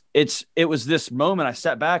it was this moment I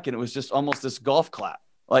sat back and it was just almost this golf clap.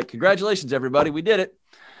 Like, congratulations, everybody. We did it.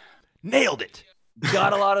 Nailed it.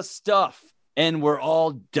 Got a lot of stuff. And we're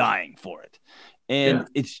all dying for it. And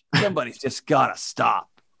somebody's just got to stop.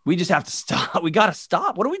 We just have to stop. We got to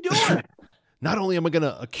stop. What are we doing? Not only am I going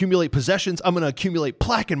to accumulate possessions, I'm going to accumulate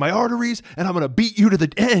plaque in my arteries, and I'm going to beat you to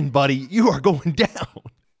the end, buddy. You are going down.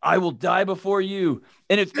 I will die before you.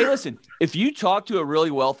 And if you talk to a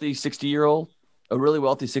really wealthy 60-year-old, a really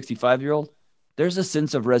wealthy 65-year-old, there's a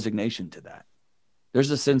sense of resignation to that.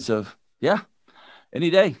 There's a sense of, any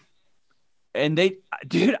day. And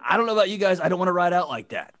dude, I don't know about you guys. I don't want to ride out like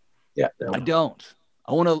that. Yeah. I don't.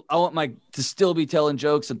 I want to still be telling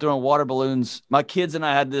jokes and throwing water balloons. My kids and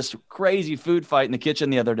I had this crazy food fight in the kitchen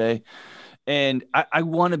the other day. And I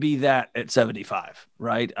want to be that at 75,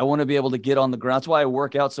 right? I want to be able to get on the ground. That's why I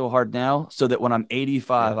work out so hard now, so that when I'm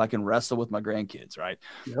 85, I can wrestle with my grandkids, right?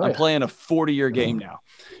 I'm playing a 40-year game now.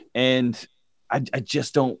 And I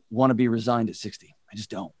just don't want to be resigned at 60. I just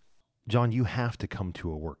don't. John, you have to come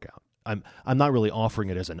to a workout. I'm not really offering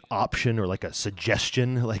it as an option or like a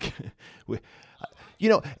suggestion. Like,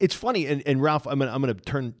 it's funny. And Ralph, I'm gonna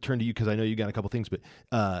turn to you because I know you got a couple things, but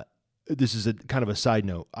this is a kind of a side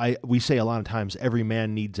note. We say a lot of times every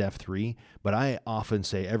man needs F3, but I often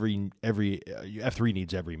say every F3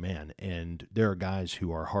 needs every man. And there are guys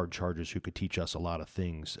who are hard chargers who could teach us a lot of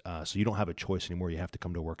things. So you don't have a choice anymore. You have to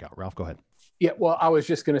come to a workout. Ralph, go ahead. Yeah, well, I was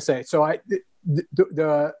just going to say, so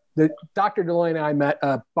the Dr. Delaney I met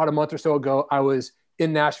about a month or so ago. I was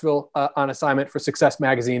in Nashville on assignment for Success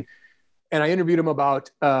Magazine, and I interviewed him about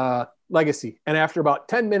legacy. And after about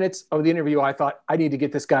 10 minutes of the interview, I thought, I need to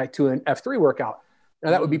get this guy to an F3 workout. Now,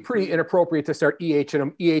 that would be pretty inappropriate to start EHing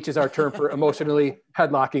him. EH is our term for emotionally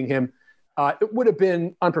headlocking him. It would have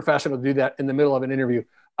been unprofessional to do that in the middle of an interview.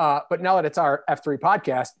 But now that it's our F3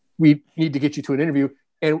 podcast, we need to get you to an interview.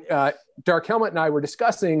 And Dark Helmet and I were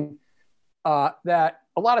discussing that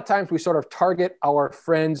a lot of times we sort of target our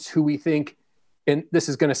friends who we think, and this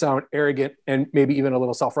is going to sound arrogant and maybe even a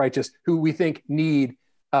little self-righteous, who we think need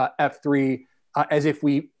F3 as if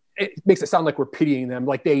it makes it sound like we're pitying them,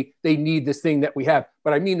 like they need this thing that we have.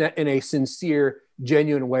 But I mean that in a sincere,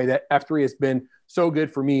 genuine way, that F3 has been so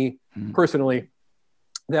good for me personally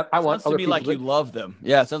that I want other people like you love them.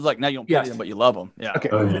 Yeah. It sounds like now you don't pity them, but you love them. Yeah. Okay.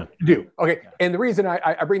 Do. Okay. Yeah. And the reason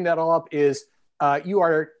I bring that all up is you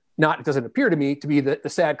are not, it doesn't appear to me to be the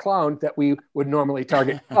sad clown that we would normally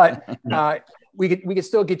target, but we could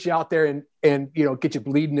still get you out there and get you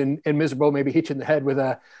bleeding and miserable, maybe hit you in the head with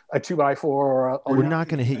a 2x4 or we're not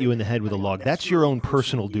going to hit you in the head with a log. That's your own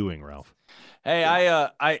personal doing, Ralph. Hey,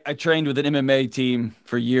 I trained with an MMA team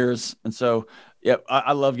for years. And so, yeah,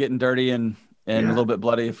 I love getting dirty and a little bit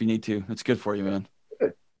bloody if you need to. It's good for you, man.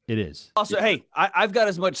 It is. Also, hey, I've got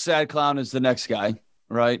as much sad clown as the next guy,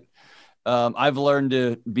 right? I've learned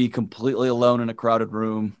to be completely alone in a crowded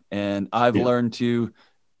room, and I've learned to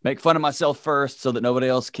make fun of myself first so that nobody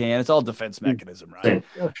else can. It's all defense mechanism, right?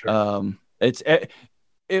 Oh, sure.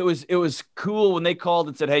 It was cool when they called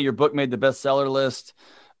and said, "Hey, your book made the bestseller list."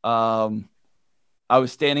 I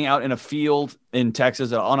was standing out in a field in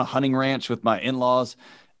Texas on a hunting ranch with my in-laws,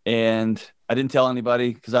 and I didn't tell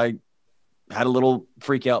anybody because I had a little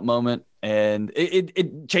freak out moment, and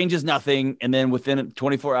it changes nothing. And then within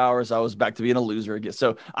 24 hours, I was back to being a loser again.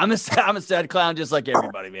 So I'm a sad clown, just like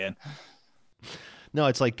everybody, man. No,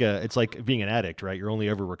 it's like being an addict, right? You're only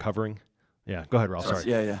ever recovering. Yeah. Go ahead, Ralph. Sorry.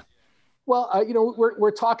 Yeah. Well,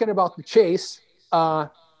 we're talking about the chase. I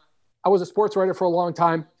was a sports writer for a long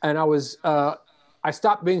time, and I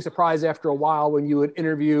stopped being surprised after a while when you would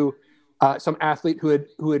interview some athlete who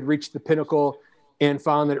had reached the pinnacle and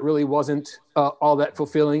found that it really wasn't all that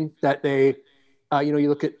fulfilling. That they, you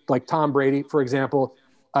look at like Tom Brady, for example,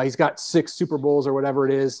 he's got 6 Super Bowls or whatever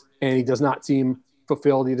it is, and he does not seem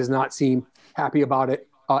fulfilled. He does not seem happy about it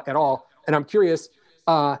at all. And I'm curious,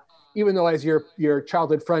 even though, as your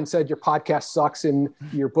childhood friend said, your podcast sucks and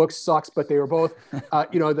your book sucks, but they were both,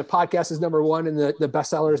 the podcast is number one and the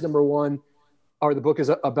bestseller is number one, or the book is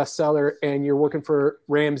a bestseller, and you're working for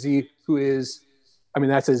Ramsey, who is,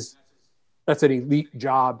 that's an elite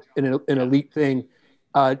job and an elite thing.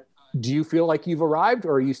 Do you feel like you've arrived,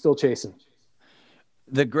 or are you still chasing?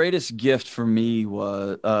 The greatest gift for me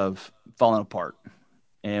was of falling apart.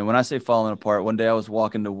 And when I say falling apart, one day I was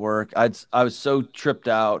walking to work. I was so tripped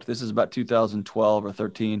out. This is about 2012 or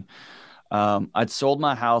 13. I'd sold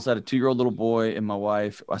my house. I had a 2-year-old little boy and my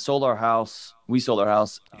wife. I sold our house. We sold our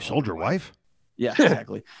house. You sold your wife? Yeah,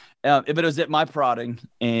 exactly. But it was at my prodding,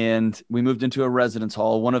 and we moved into a residence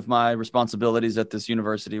hall. One of my responsibilities at this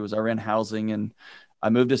university was I ran housing, and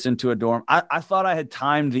I moved us into a dorm. I thought I had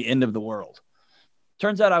timed the end of the world.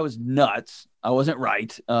 Turns out I was nuts. I wasn't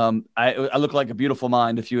right. I looked like a beautiful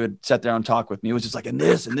mind if you had sat there and talked with me. It was just like, and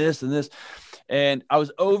this and this and this. And I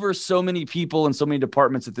was over so many people and so many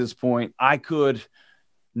departments at this point. I could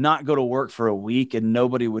not go to work for a week and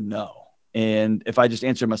nobody would know. And if I just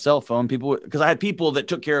answered my cell phone, because I had people that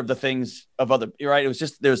took care of the things of other, right? It was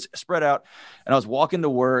just, there's spread out. And I was walking to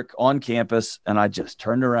work on campus, and I just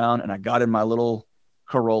turned around and I got in my little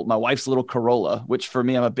Corolla, my wife's little Corolla, which for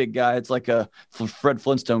me, I'm a big guy. It's like a Fred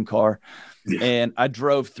Flintstone car. Yeah. And I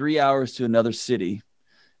drove 3 hours to another city.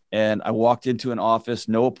 And I walked into an office,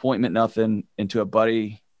 no appointment, nothing, into a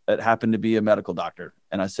buddy that happened to be a medical doctor.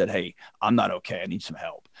 And I said, hey, I'm not okay. I need some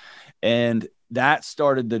help. And that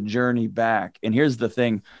started the journey back. And here's the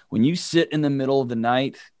thing. When you sit in the middle of the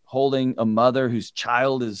night holding a mother whose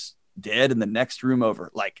child is dead in the next room over,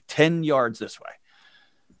 like 10 yards this way,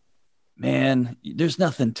 man, there's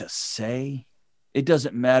nothing to say. It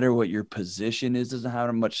doesn't matter what your position is, doesn't matter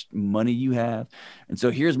how much money you have. And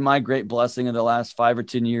so here's my great blessing in the last 5 or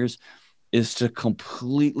 10 years is to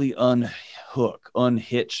completely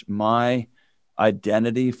unhitch my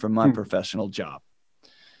identity from my professional job.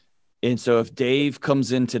 And so if Dave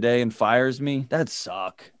comes in today and fires me, that'd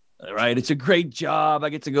suck, right? It's a great job. I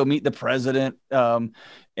get to go meet the president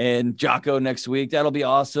and Jocko next week. That'll be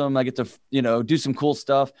awesome. I get to, do some cool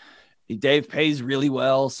stuff. Dave pays really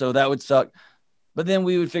well, so that would suck. But then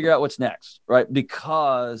we would figure out what's next, right?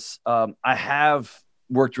 Because I have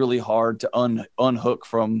worked really hard to unhook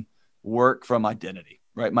from work from identity,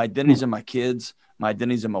 right? My identity's in my kids. My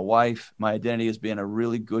identity's in my wife. My identity is being a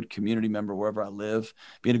really good community member wherever I live,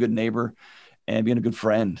 being a good neighbor, and being a good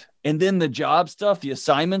friend. And then the job stuff, the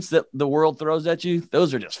assignments that the world throws at you,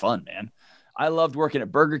 those are just fun, man. I loved working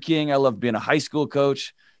at Burger King. I loved being a high school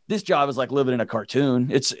coach. This job is like living in a cartoon.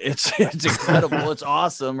 It's incredible. It's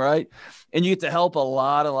awesome, right? And you get to help a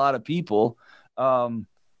lot of people.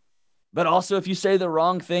 But also, if you say the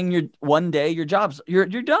wrong thing, one day your job's you're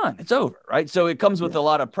done. It's over, right? So it comes with a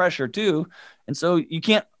lot of pressure too, and so you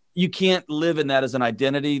can't live in that as an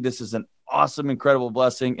identity. This is an awesome, incredible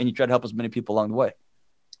blessing, and you try to help as many people along the way.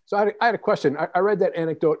 So I had a question. I read that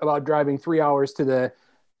anecdote about driving 3 hours to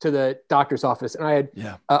the doctor's office, and I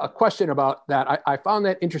had a question about that. I found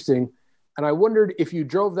that interesting, and I wondered if you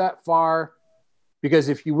drove that far because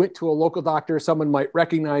if you went to a local doctor, someone might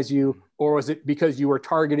recognize you, or was it because you were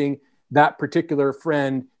targeting that particular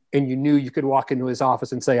friend and you knew you could walk into his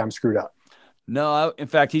office and say, I'm screwed up? No, in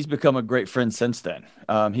fact, he's become a great friend since then.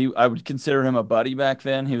 I would consider him a buddy back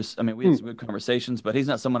then. We had some good conversations, but he's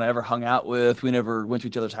not someone I ever hung out with. We never went to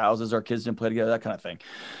each other's houses. Our kids didn't play together, that kind of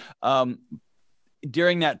thing.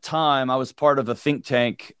 During that time, I was part of a think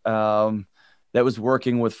tank that was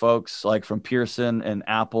working with folks like from Pearson and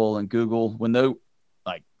Apple and Google when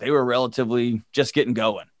they were relatively just getting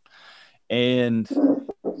going. And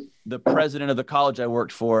the president of the college I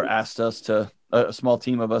worked for asked us a small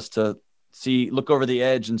team of us to look over the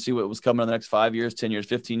edge and see what was coming in the next 5 years, 10 years,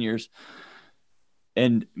 15 years.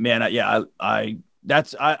 And man, I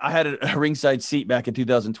had a ringside seat back in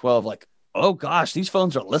 2012. Like, oh gosh, these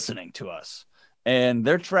phones are listening to us and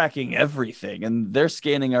they're tracking everything and they're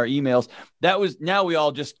scanning our emails. Now we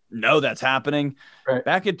all just know that's happening. Right.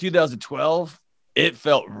 Back in 2012, it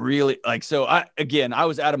felt really so I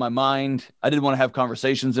was out of my mind. I didn't want to have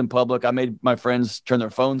conversations in public. I made my friends turn their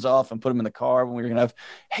phones off and put them in the car when we were going to have,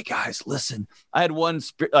 hey guys, listen, I had one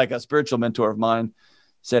a spiritual mentor of mine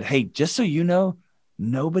said, hey, just so you know,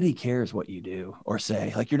 nobody cares what you do or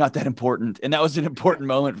say, like, you're not that important. And that was an important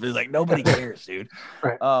moment for me. Nobody cares, dude.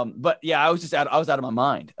 Right. But yeah, I was out of my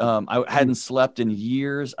mind. I hadn't slept in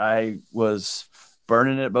years. I was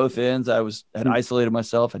burning it at both ends. Had isolated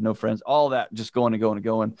myself, had no friends, all that just going and going and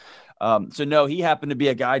going. So no, he happened to be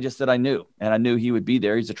a guy just that I knew, and I knew he would be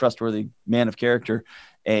there. He's a trustworthy man of character.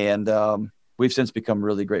 And we've since become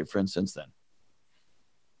really great friends since then.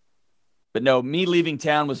 But no, me leaving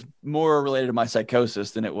town was more related to my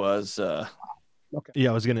psychosis than it was. Okay. Yeah,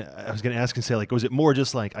 I was gonna ask and say, was it more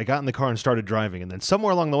just I got in the car and started driving, and then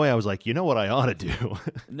somewhere along the way I was like, you know what I ought to do?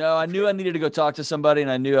 No, I knew I needed to go talk to somebody,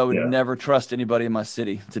 and I knew I would never trust anybody in my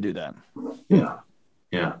city to do that. Yeah.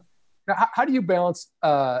 Yeah. Now, how do you balance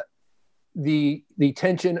the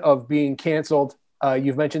tension of being canceled?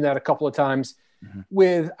 You've mentioned that a couple of times. Mm-hmm.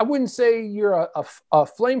 With, I wouldn't say you're a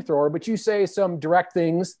flamethrower, but you say some direct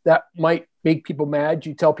things that might make people mad.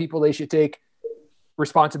 You tell people they should take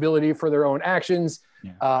responsibility for their own actions,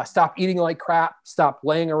 stop eating like crap, stop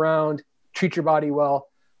laying around, treat your body well.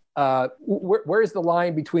 Where's the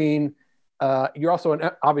line between, you're also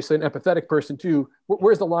obviously an empathetic person too.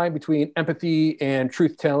 Where's the line between empathy and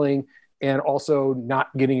truth telling and also not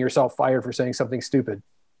getting yourself fired for saying something stupid?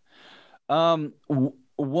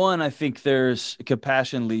 One, I think there's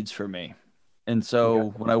compassion leads for me. And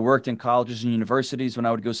so when I worked in colleges and universities, when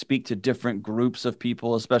I would go speak to different groups of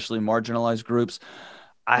people, especially marginalized groups,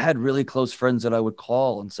 I had really close friends that I would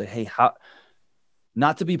call and say, hey, how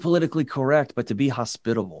not to be politically correct, but to be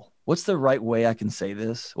hospitable. What's the right way I can say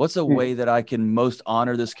this? What's a way that I can most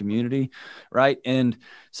honor this community? Right. And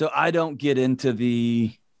so I don't get into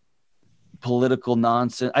the political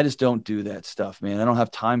nonsense. I just don't do that stuff, man. I don't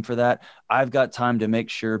have time for that. I've got time to make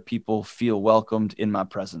sure people feel welcomed in my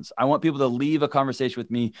presence. I want people to leave a conversation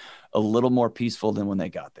with me a little more peaceful than when they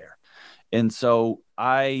got there. And so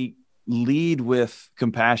I lead with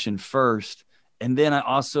compassion first. And then I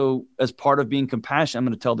also, as part of being compassionate, I'm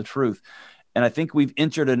going to tell the truth. And I think we've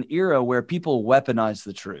entered an era where people weaponize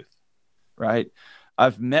the truth, right?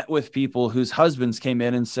 I've met with people whose husbands came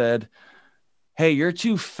in and said, hey, you're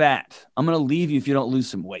too fat. I'm going to leave you if you don't lose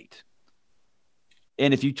some weight.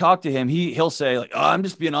 And if you talk to him, he'll say like, oh, I'm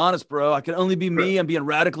just being honest, bro. I can only be me. I'm being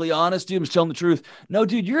radically honest, dude. I'm just telling the truth. No,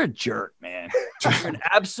 dude, you're a jerk, man. You're an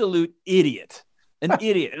absolute idiot, an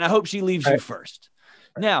idiot. And I hope she leaves you first.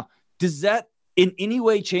 Now, does that in any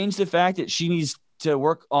way change the fact that she needs to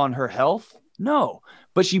work on her health? No,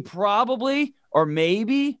 but she probably, or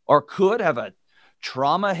maybe, or could have a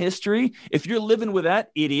trauma history. If you're living with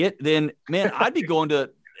that idiot, then man, I'd be going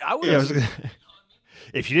to,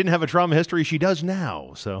 if she didn't have a trauma history, she does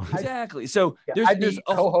now. So exactly. So there's a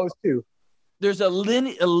co-host too. There's a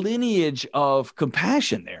lineage of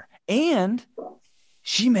compassion there, and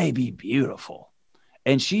she may be beautiful,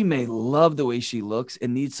 and she may love the way she looks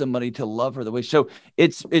and need somebody to love her the way. So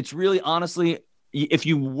it's really, honestly, if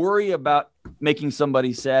you worry about making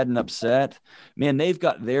somebody sad and upset, man, they've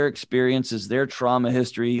got their experiences, their trauma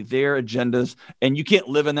history, their agendas, and you can't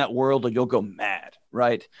live in that world or you'll go mad,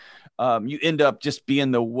 right? You end up just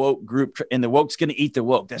being the woke group, and the woke's going to eat the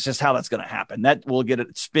woke. That's just how that's going to happen. That will get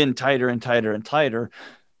it spin tighter and tighter and tighter.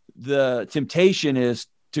 The temptation is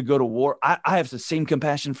to go to war. I have the same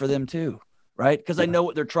compassion for them too, right? Because I know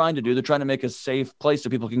what they're trying to do. They're trying to make a safe place so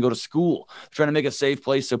people can go to school. They're trying to make a safe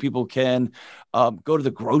place so people can go to the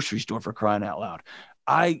grocery store, for crying out loud.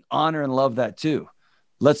 I honor and love that too.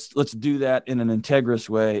 Let's do that in an integrous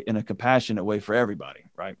way, in a compassionate way for everybody,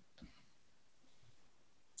 right?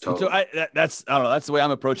 Totally. So that's I don't know. That's the way I'm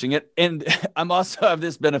approaching it, and I'm also have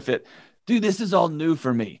this benefit, dude. This is all new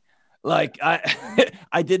for me. Like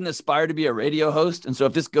I didn't aspire to be a radio host, and so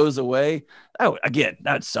if this goes away,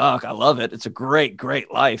 that'd suck. I love it. It's a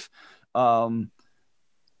great life. But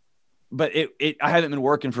I haven't been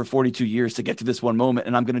working for 42 years to get to this one moment,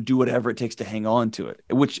 and I'm going to do whatever it takes to hang on to it,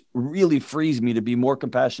 which really frees me to be more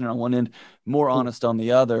compassionate on one end, more honest on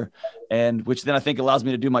the other, and which then I think allows me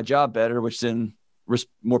to do my job better, which then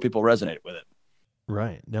more people resonate with it.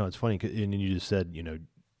 Right. No, it's funny. And you just said,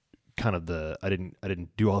 kind of I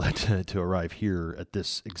didn't do all that to arrive here at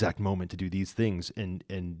this exact moment to do these things.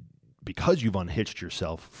 And because you've unhitched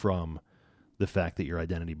yourself from the fact that your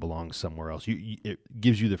identity belongs somewhere else, it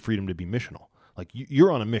gives you the freedom to be missional. Like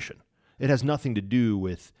you're on a mission. It has nothing to do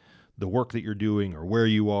with the work that you're doing or where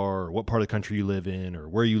you are or what part of the country you live in or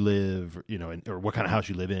where you live, or what kind of house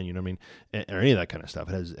you live in, or any of that kind of stuff.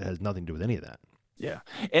 It has nothing to do with any of that. Yeah.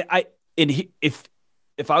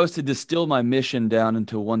 If I was to distill my mission down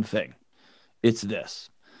into one thing, it's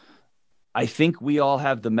this. I think we all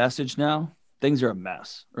have the message now. Things are a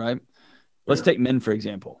mess, right? Let's take men, for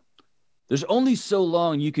example. There's only so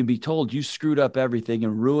long you can be told you screwed up everything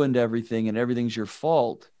and ruined everything and everything's your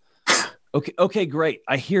fault. Okay, great.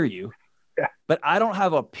 I hear you. Yeah. But I don't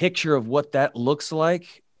have a picture of what that looks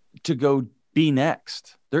like to go be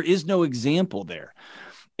next. There is no example there.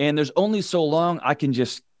 And there's only so long I can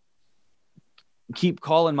just keep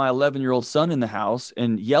calling my 11-year-old son in the house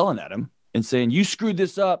and yelling at him and saying, you screwed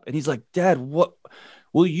this up. And he's like, Dad, what?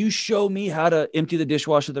 Will you show me how to empty the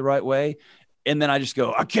dishwasher the right way? And then I just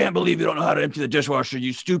go, I can't believe you don't know how to empty the dishwasher,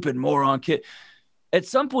 you stupid moron kid. At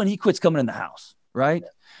some point, he quits coming in the house, right?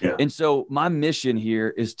 Yeah. And so my mission here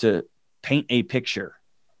is to live a picture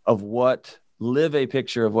of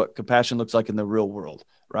what compassion looks like in the real world,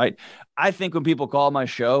 right? I think when people call my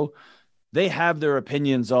show, they have their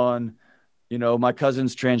opinions on, my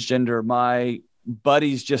cousin's transgender, my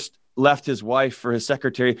buddy's just left his wife for his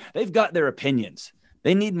secretary. They've got their opinions.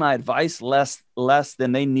 They need my advice less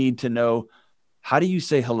than they need to know, how do you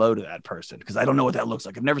say hello to that person? Because I don't know what that looks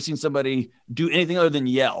like. I've never seen somebody do anything other than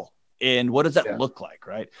yell. And what does that look like,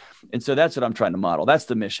 right? And so that's what I'm trying to model. That's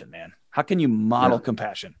the mission, man. How can you model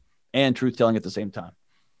compassion and truth-telling at the same time?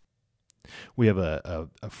 We have a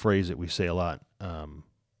phrase that we say a lot,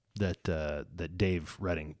 that Dave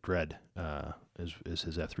Redding, Dredd, is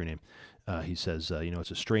his F3 name. He says,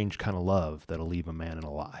 it's a strange kind of love that'll leave a man in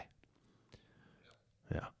a lie.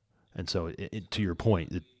 Yeah. And so to your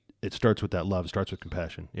point, it starts with that love, starts with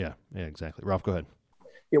compassion. Yeah, exactly. Ralph, go ahead.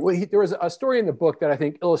 Yeah, well, there was a story in the book that I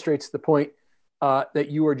think illustrates the point that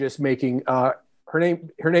you were just making. Her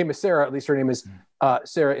name is Sarah. At least her name is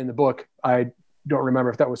Sarah in the book. I don't remember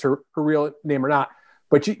if that was her real name or not.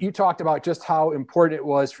 But you talked about just how important it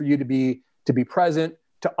was for you to be present,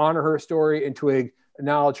 to honor her story and to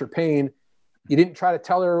acknowledge her pain. You didn't try to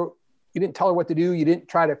tell her, what to do. You didn't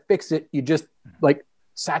try to fix it. You just like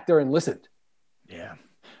sat there and listened. Yeah.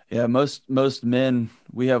 Yeah. Most men,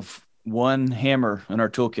 we have one hammer in our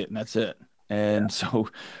toolkit and that's it. And so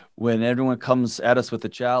when everyone comes at us with a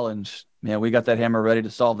challenge, man, we got that hammer ready to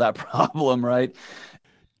solve that problem, right?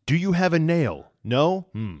 Do you have a nail? No?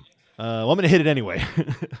 Well, I'm going to hit it anyway.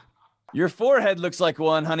 Your forehead looks like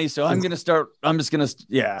one, honey. So I'm going to start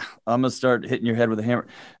hitting your head with a hammer.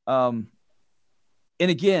 And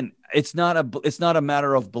again, it's not a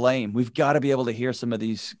matter of blame. We've got to be able to hear some of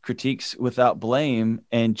these critiques without blame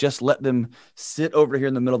and just let them sit over here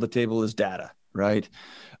in the middle of the table as data, right?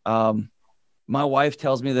 My wife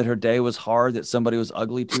tells me that her day was hard, that somebody was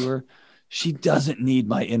ugly to her. She doesn't need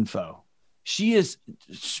my info. She is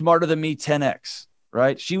smarter than me 10x,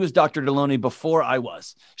 right? She was Dr. Deloney before I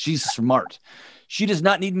was. She's smart. She does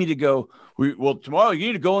not need me to go, well, tomorrow you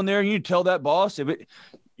need to go in there and you need to tell that boss. You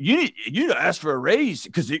need to ask for a raise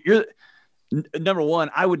because you're number one.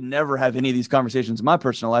 I would never have any of these conversations in my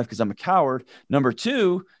personal life because I'm a coward. Number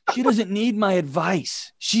two, she doesn't need my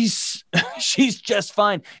advice. She's just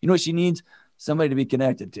fine. You know what she needs? Somebody to be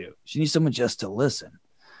connected to. She needs someone just to listen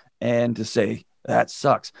and to say, that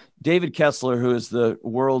sucks. David Kessler, who is the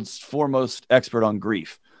world's foremost expert on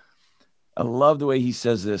grief. I love the way he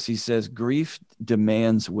says this. He says, grief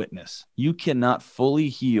demands witness. You cannot fully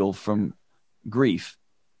heal from grief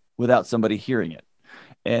without somebody hearing it.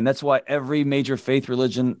 And that's why every major faith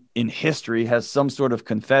religion in history has some sort of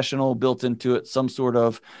confessional built into it, some sort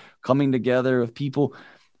of coming together of people.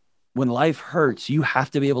 When life hurts, you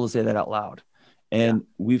have to be able to say that out loud. And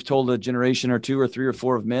we've told a generation or two or three or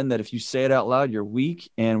four of men that if you say it out loud, you're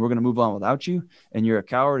weak and we're going to move on without you. And you're a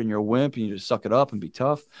coward and you're a wimp and you just suck it up and be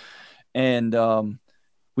tough. And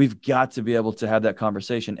we've got to be able to have that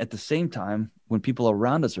conversation. At the same time, when people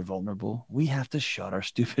around us are vulnerable, we have to shut our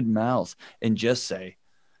stupid mouths and just say,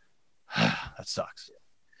 that sucks.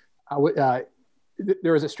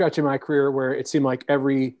 There was a stretch in my career where it seemed like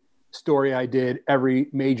every story I did, every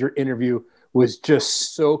major interview was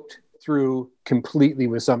just soaked through completely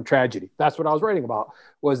with some tragedy. That's what I was writing about,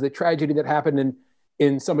 was the tragedy that happened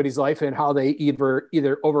in somebody's life and how they either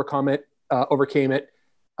overcame it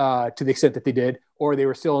to the extent that they did, or they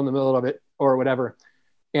were still in the middle of it or whatever.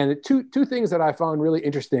 And the two things that I found really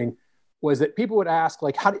interesting was that people would ask,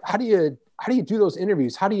 like, how do you do those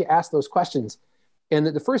interviews? How do you ask those questions? And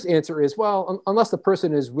the first answer is, well, unless the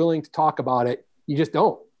person is willing to talk about it, you just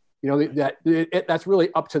don't. You know, that's really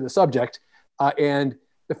up to the subject. And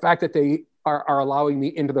the fact that they are allowing me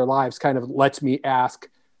into their lives kind of lets me ask,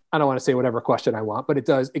 I don't want to say whatever question I want, but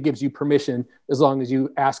it gives you permission as long as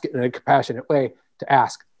you ask it in a compassionate way to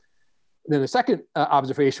ask. And then the second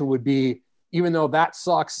observation would be, even though that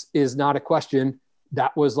sucks is not a question,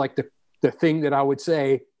 that was like the thing that I would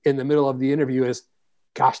say in the middle of the interview is,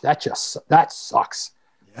 gosh, that sucks.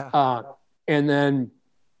 Yeah. And then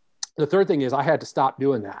the third thing is I had to stop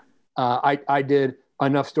doing that. I did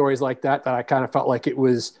enough stories like that I kind of felt like it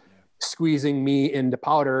was squeezing me into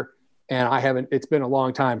powder. And it's been a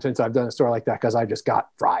long time since I've done a story like that because I just got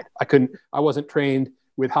fried. I wasn't trained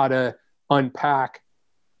with how to unpack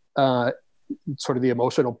sort of the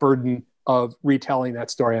emotional burden of retelling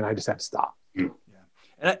that story. And I just had to stop. Yeah.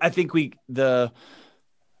 And I think we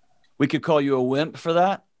could call you a wimp for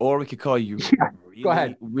that, or we could call you, go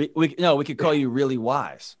ahead. We could call you really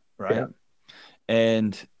wise. Right. Yeah.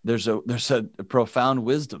 And there's a profound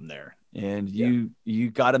wisdom there. And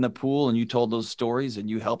you got in the pool and you told those stories and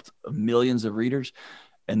you helped millions of readers.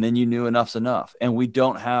 And then you knew enough's enough. And we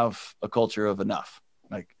don't have a culture of enough.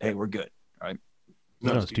 Like, hey, we're good. Right.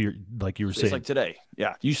 No, it's like you were saying. It's like today.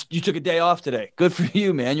 Yeah. You took a day off today. Good for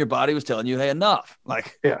you, man. Your body was telling you, hey, enough.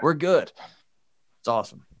 Like, we're good. It's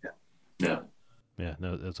awesome. Yeah. Yeah.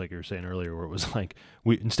 No, that's like you were saying earlier, where it was like,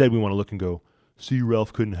 we want to look and go, see,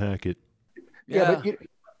 Ralph couldn't hack it. Yeah. But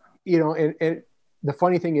and the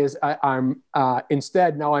funny thing is I'm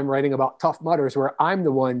instead now I'm writing about Tough Mudders, where I'm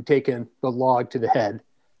the one taking the log to the head.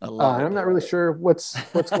 And I'm not really sure what's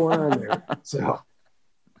going on there. So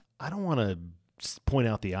I don't want to point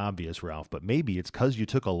out the obvious, Ralph, but maybe it's because you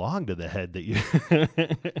took a log to the head that you.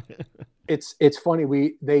 It's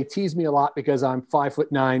funny. They tease me a lot because I'm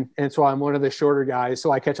 5'9", and so I'm one of the shorter guys.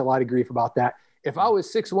 So I catch a lot of grief about that. If I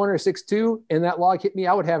was 6'1" or 6'2" and that log hit me,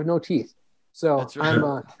 I would have no teeth. So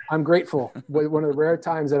right. I'm grateful. One of the rare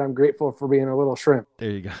times that I'm grateful for being a little shrimp. There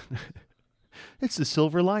you go. It's the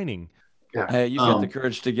silver lining. Yeah. Hey, you've got the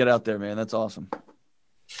courage to get out there, man. That's awesome.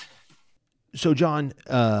 So, John,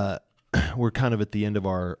 we're kind of at the end of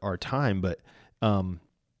our time, but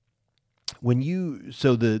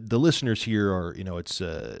so the listeners here are, it's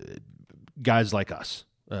guys like us,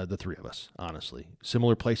 the three of us, honestly,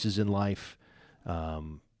 similar places in life,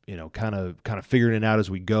 kind of figuring it out as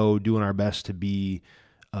we go, doing our best to be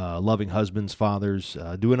loving husbands, fathers,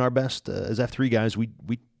 doing our best as F3 guys.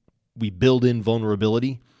 We build in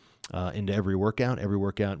vulnerability into every workout. Every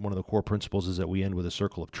workout, one of the core principles is that we end with a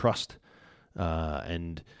circle of trust.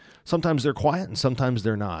 And sometimes they're quiet and sometimes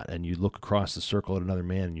they're not. And you look across the circle at another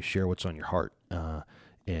man and you share what's on your heart.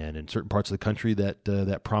 And in certain parts of the country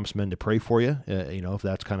that prompts men to pray for you, if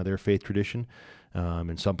that's kind of their faith tradition.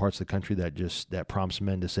 In some parts of the country that prompts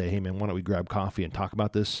men to say, hey man, why don't we grab coffee and talk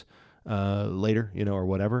about this later, or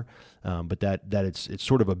whatever. But that it's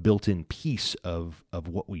sort of a built-in piece of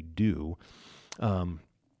what we do.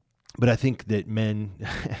 But I think that men,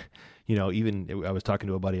 even I was talking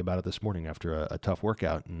to a buddy about it this morning after a tough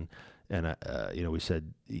workout, and we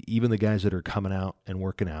said even the guys that are coming out and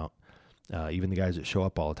working out, even the guys that show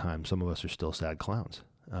up all the time, some of us are still sad clowns.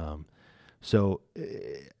 So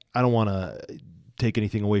I don't want to take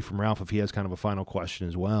anything away from Ralph if he has kind of a final question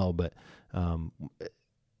as well, but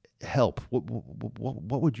help.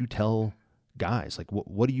 What would you tell guys? Like,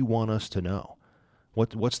 what do you want us to know?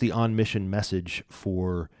 What's the on mission message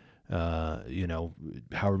for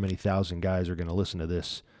however many thousand guys are going to listen to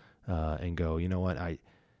this and go, you know what, I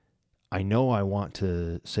know I want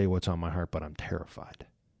to say what's on my heart, but I'm terrified.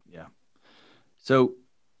 Yeah. So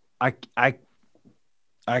I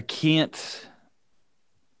can't,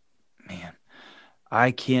 man,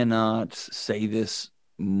 I cannot say this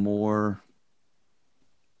more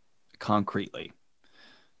concretely,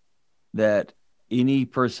 that any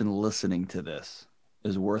person listening to this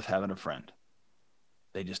is worth having a friend.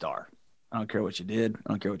 They just are. I don't care what you did. I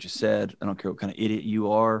don't care what you said. I don't care what kind of idiot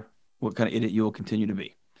you are, what kind of idiot you will continue to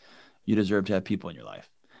be. You deserve to have people in your life.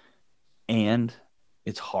 And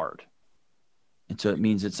it's hard. And so it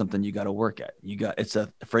means it's something you got to work at.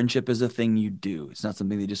 Friendship is a thing you do. It's not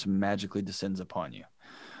something that just magically descends upon you.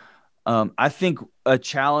 I think a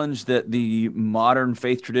challenge that the modern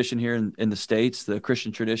faith tradition here in the States, the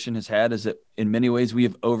Christian tradition, has had is that in many ways we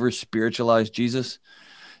have over-spiritualized Jesus,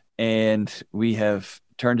 and we have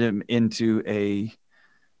turned him into we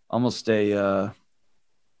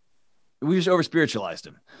just over-spiritualized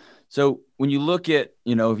him. So when you look at,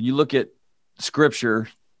 if you look at Scripture,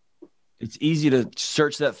 it's easy to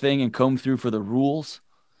search that thing and comb through for the rules.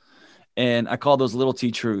 And I call those little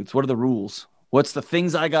T truths. What are the rules? What's the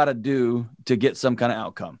things I got to do to get some kind of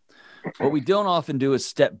outcome? What we don't often do is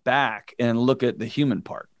step back and look at the human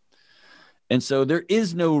part. And so there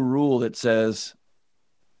is no rule that says,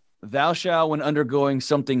 thou shalt, when undergoing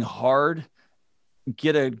something hard,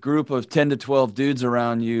 get a group of 10 to 12 dudes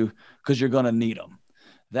around you because you're going to need them.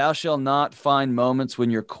 Thou shalt not find moments when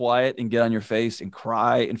you're quiet and get on your face and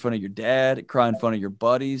cry in front of your dad, cry in front of your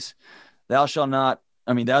buddies. Thou shalt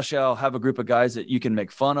have a group of guys that you can make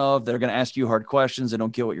fun of that are going to ask you hard questions and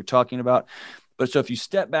don't get what you're talking about. But so if you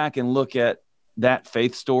step back and look at that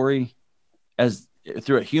faith story as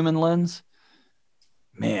through a human lens,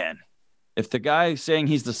 man, if the guy saying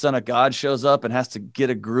he's the son of God shows up and has to get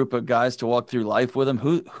a group of guys to walk through life with him,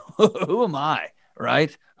 who am I,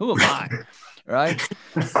 right? Who am I, right?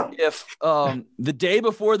 If the day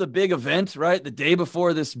before the big event, right, the day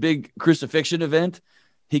before this big crucifixion event,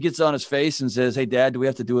 he gets on his face and says, hey, Dad, do we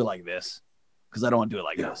have to do it like this? Because I don't want to do it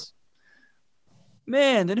like this.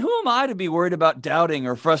 Man, then who am I to be worried about doubting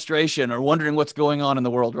or frustration or wondering what's going on in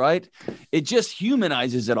the world, right? It just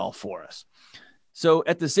humanizes it all for us. So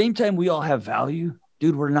at the same time, we all have value.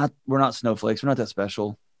 Dude, we're not snowflakes. We're not that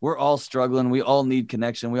special. We're all struggling. We all need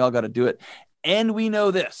connection. We all got to do it. And we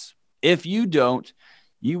know this. If you don't,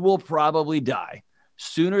 you will probably die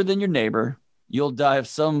sooner than your neighbor. You'll die of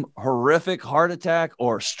some horrific heart attack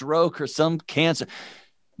or stroke or some cancer.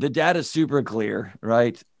 The data is super clear,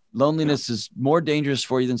 right? Loneliness is more dangerous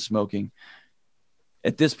for you than smoking.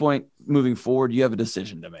 At this point, moving forward, you have a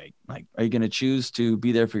decision to make. Like, are you going to choose to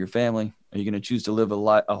be there for your family? Are you going to choose to live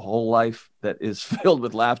a whole life that is filled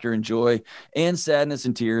with laughter and joy and sadness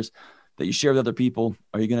and tears that you share with other people?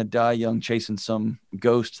 Are you going to die young chasing some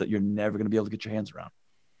ghost that you're never going to be able to get your hands around?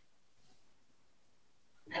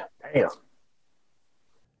 Damn.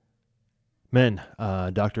 Men,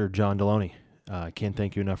 Dr. John Deloney, I can't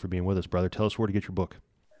thank you enough for being with us, brother. Tell us where to get your book.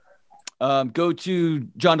 Go to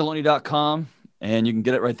johndeloney.com and you can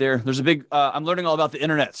get it right there. There's a big, I'm learning all about the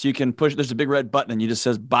internet. So you can push, there's a big red button and you just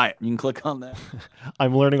says, buy it. You can click on that.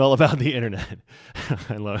 I'm learning all about the internet.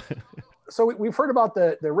 I love it. so we've heard about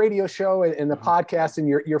the radio show and the podcast and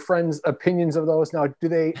your friends' opinions of those. Now, do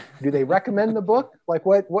they recommend the book? Like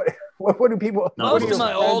what do people? No, Most of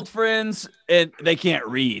my old friends, and they can't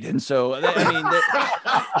read, and so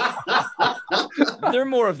they're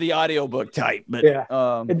more of the audiobook type. But it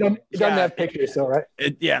doesn't have pictures, so right?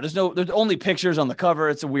 There's only pictures on the cover.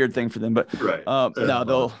 It's a weird thing for them, but Right.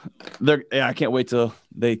 I can't wait till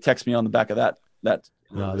they text me on the back of that.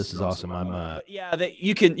 No, this is awesome.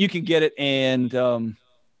 You can get it, and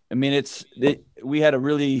we had a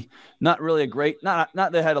really not a great not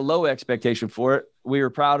that had a low expectation for it. We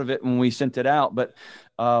were proud of it when we sent it out, but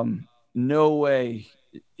no way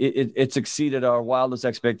it's exceeded our wildest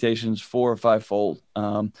expectations 4 or 5-fold.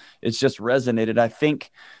 It's just resonated. I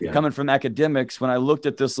think coming from academics, when I looked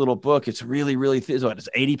at this little book, it's really, really thin. It's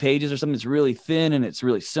 80 pages or something. It's really thin and it's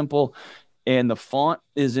really simple. And the font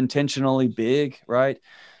is intentionally big, right?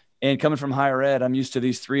 And coming from higher ed, I'm used to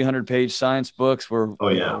these 300-page science books where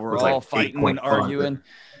we're all fighting and arguing.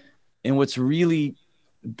 And what's really,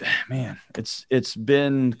 man, it's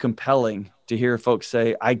been compelling to hear folks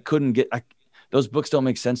say, those books don't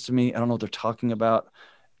make sense to me. I don't know what they're talking about.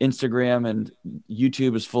 Instagram and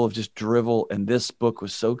YouTube is full of just drivel, and this book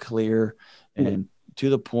was so clear and to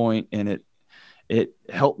the point, and it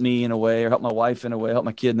helped me in a way, or helped my wife in a way, helped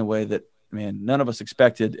my kid in a way that, man, none of us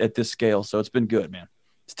expected at this scale. So it's been good, man.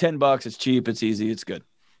 It's $10. It's cheap. It's easy. It's good.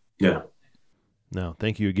 Yeah. No,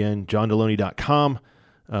 thank you again, JohnDeloney.com,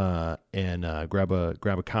 and grab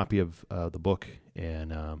a copy of the book.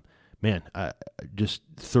 And man, I just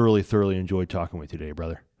thoroughly enjoyed talking with you today,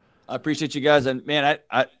 brother. I appreciate you guys, and man,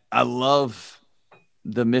 I love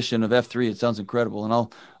the mission of F3. It sounds incredible, and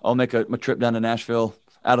I'll make my trip down to Nashville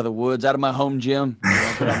out of the woods, out of my home gym.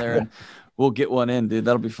 I'll go down there and we'll get one in, dude.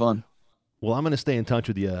 That'll be fun. Well, I'm going to stay in touch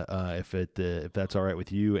with you if that's all right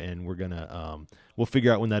with you, and we're gonna we'll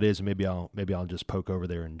figure out when that is, and maybe I'll just poke over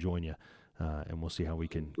there and join you, and we'll see how we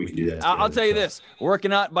can do that. I'll tell you this: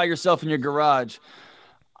 working out by yourself in your garage,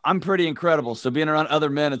 I'm pretty incredible. So being around other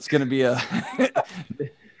men, it's going to be a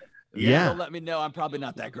yeah. Don't let me know. I'm probably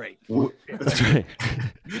not that great. That's right.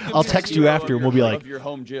 I'll text you after, and we'll be like, your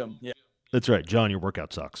home gym. Yeah, that's right, John. Your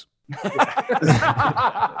workout sucks. All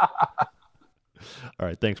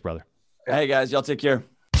right, thanks, brother. Hey, guys, y'all take care.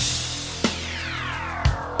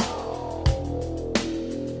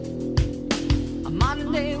 A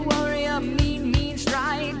Monday warrior, mean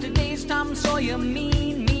stride. Today's Tom Sawyer,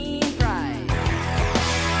 mean pride.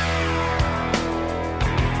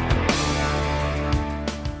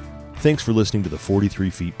 Thanks for listening to the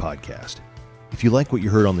 43 Feet podcast. If you like what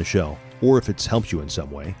you heard on the show, or if it's helped you in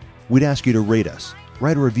some way, we'd ask you to rate us,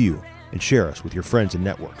 write a review, and share us with your friends and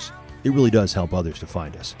networks. It really does help others to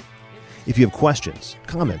find us. If you have questions,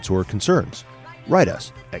 comments, or concerns, write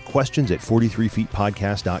us at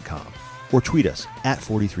questions@43feetpodcast.com or tweet us at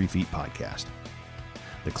 43feetpodcast.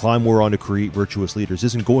 The climb we're on to create virtuous leaders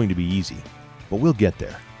isn't going to be easy, but we'll get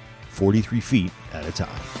there, 43 feet at a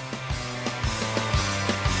time.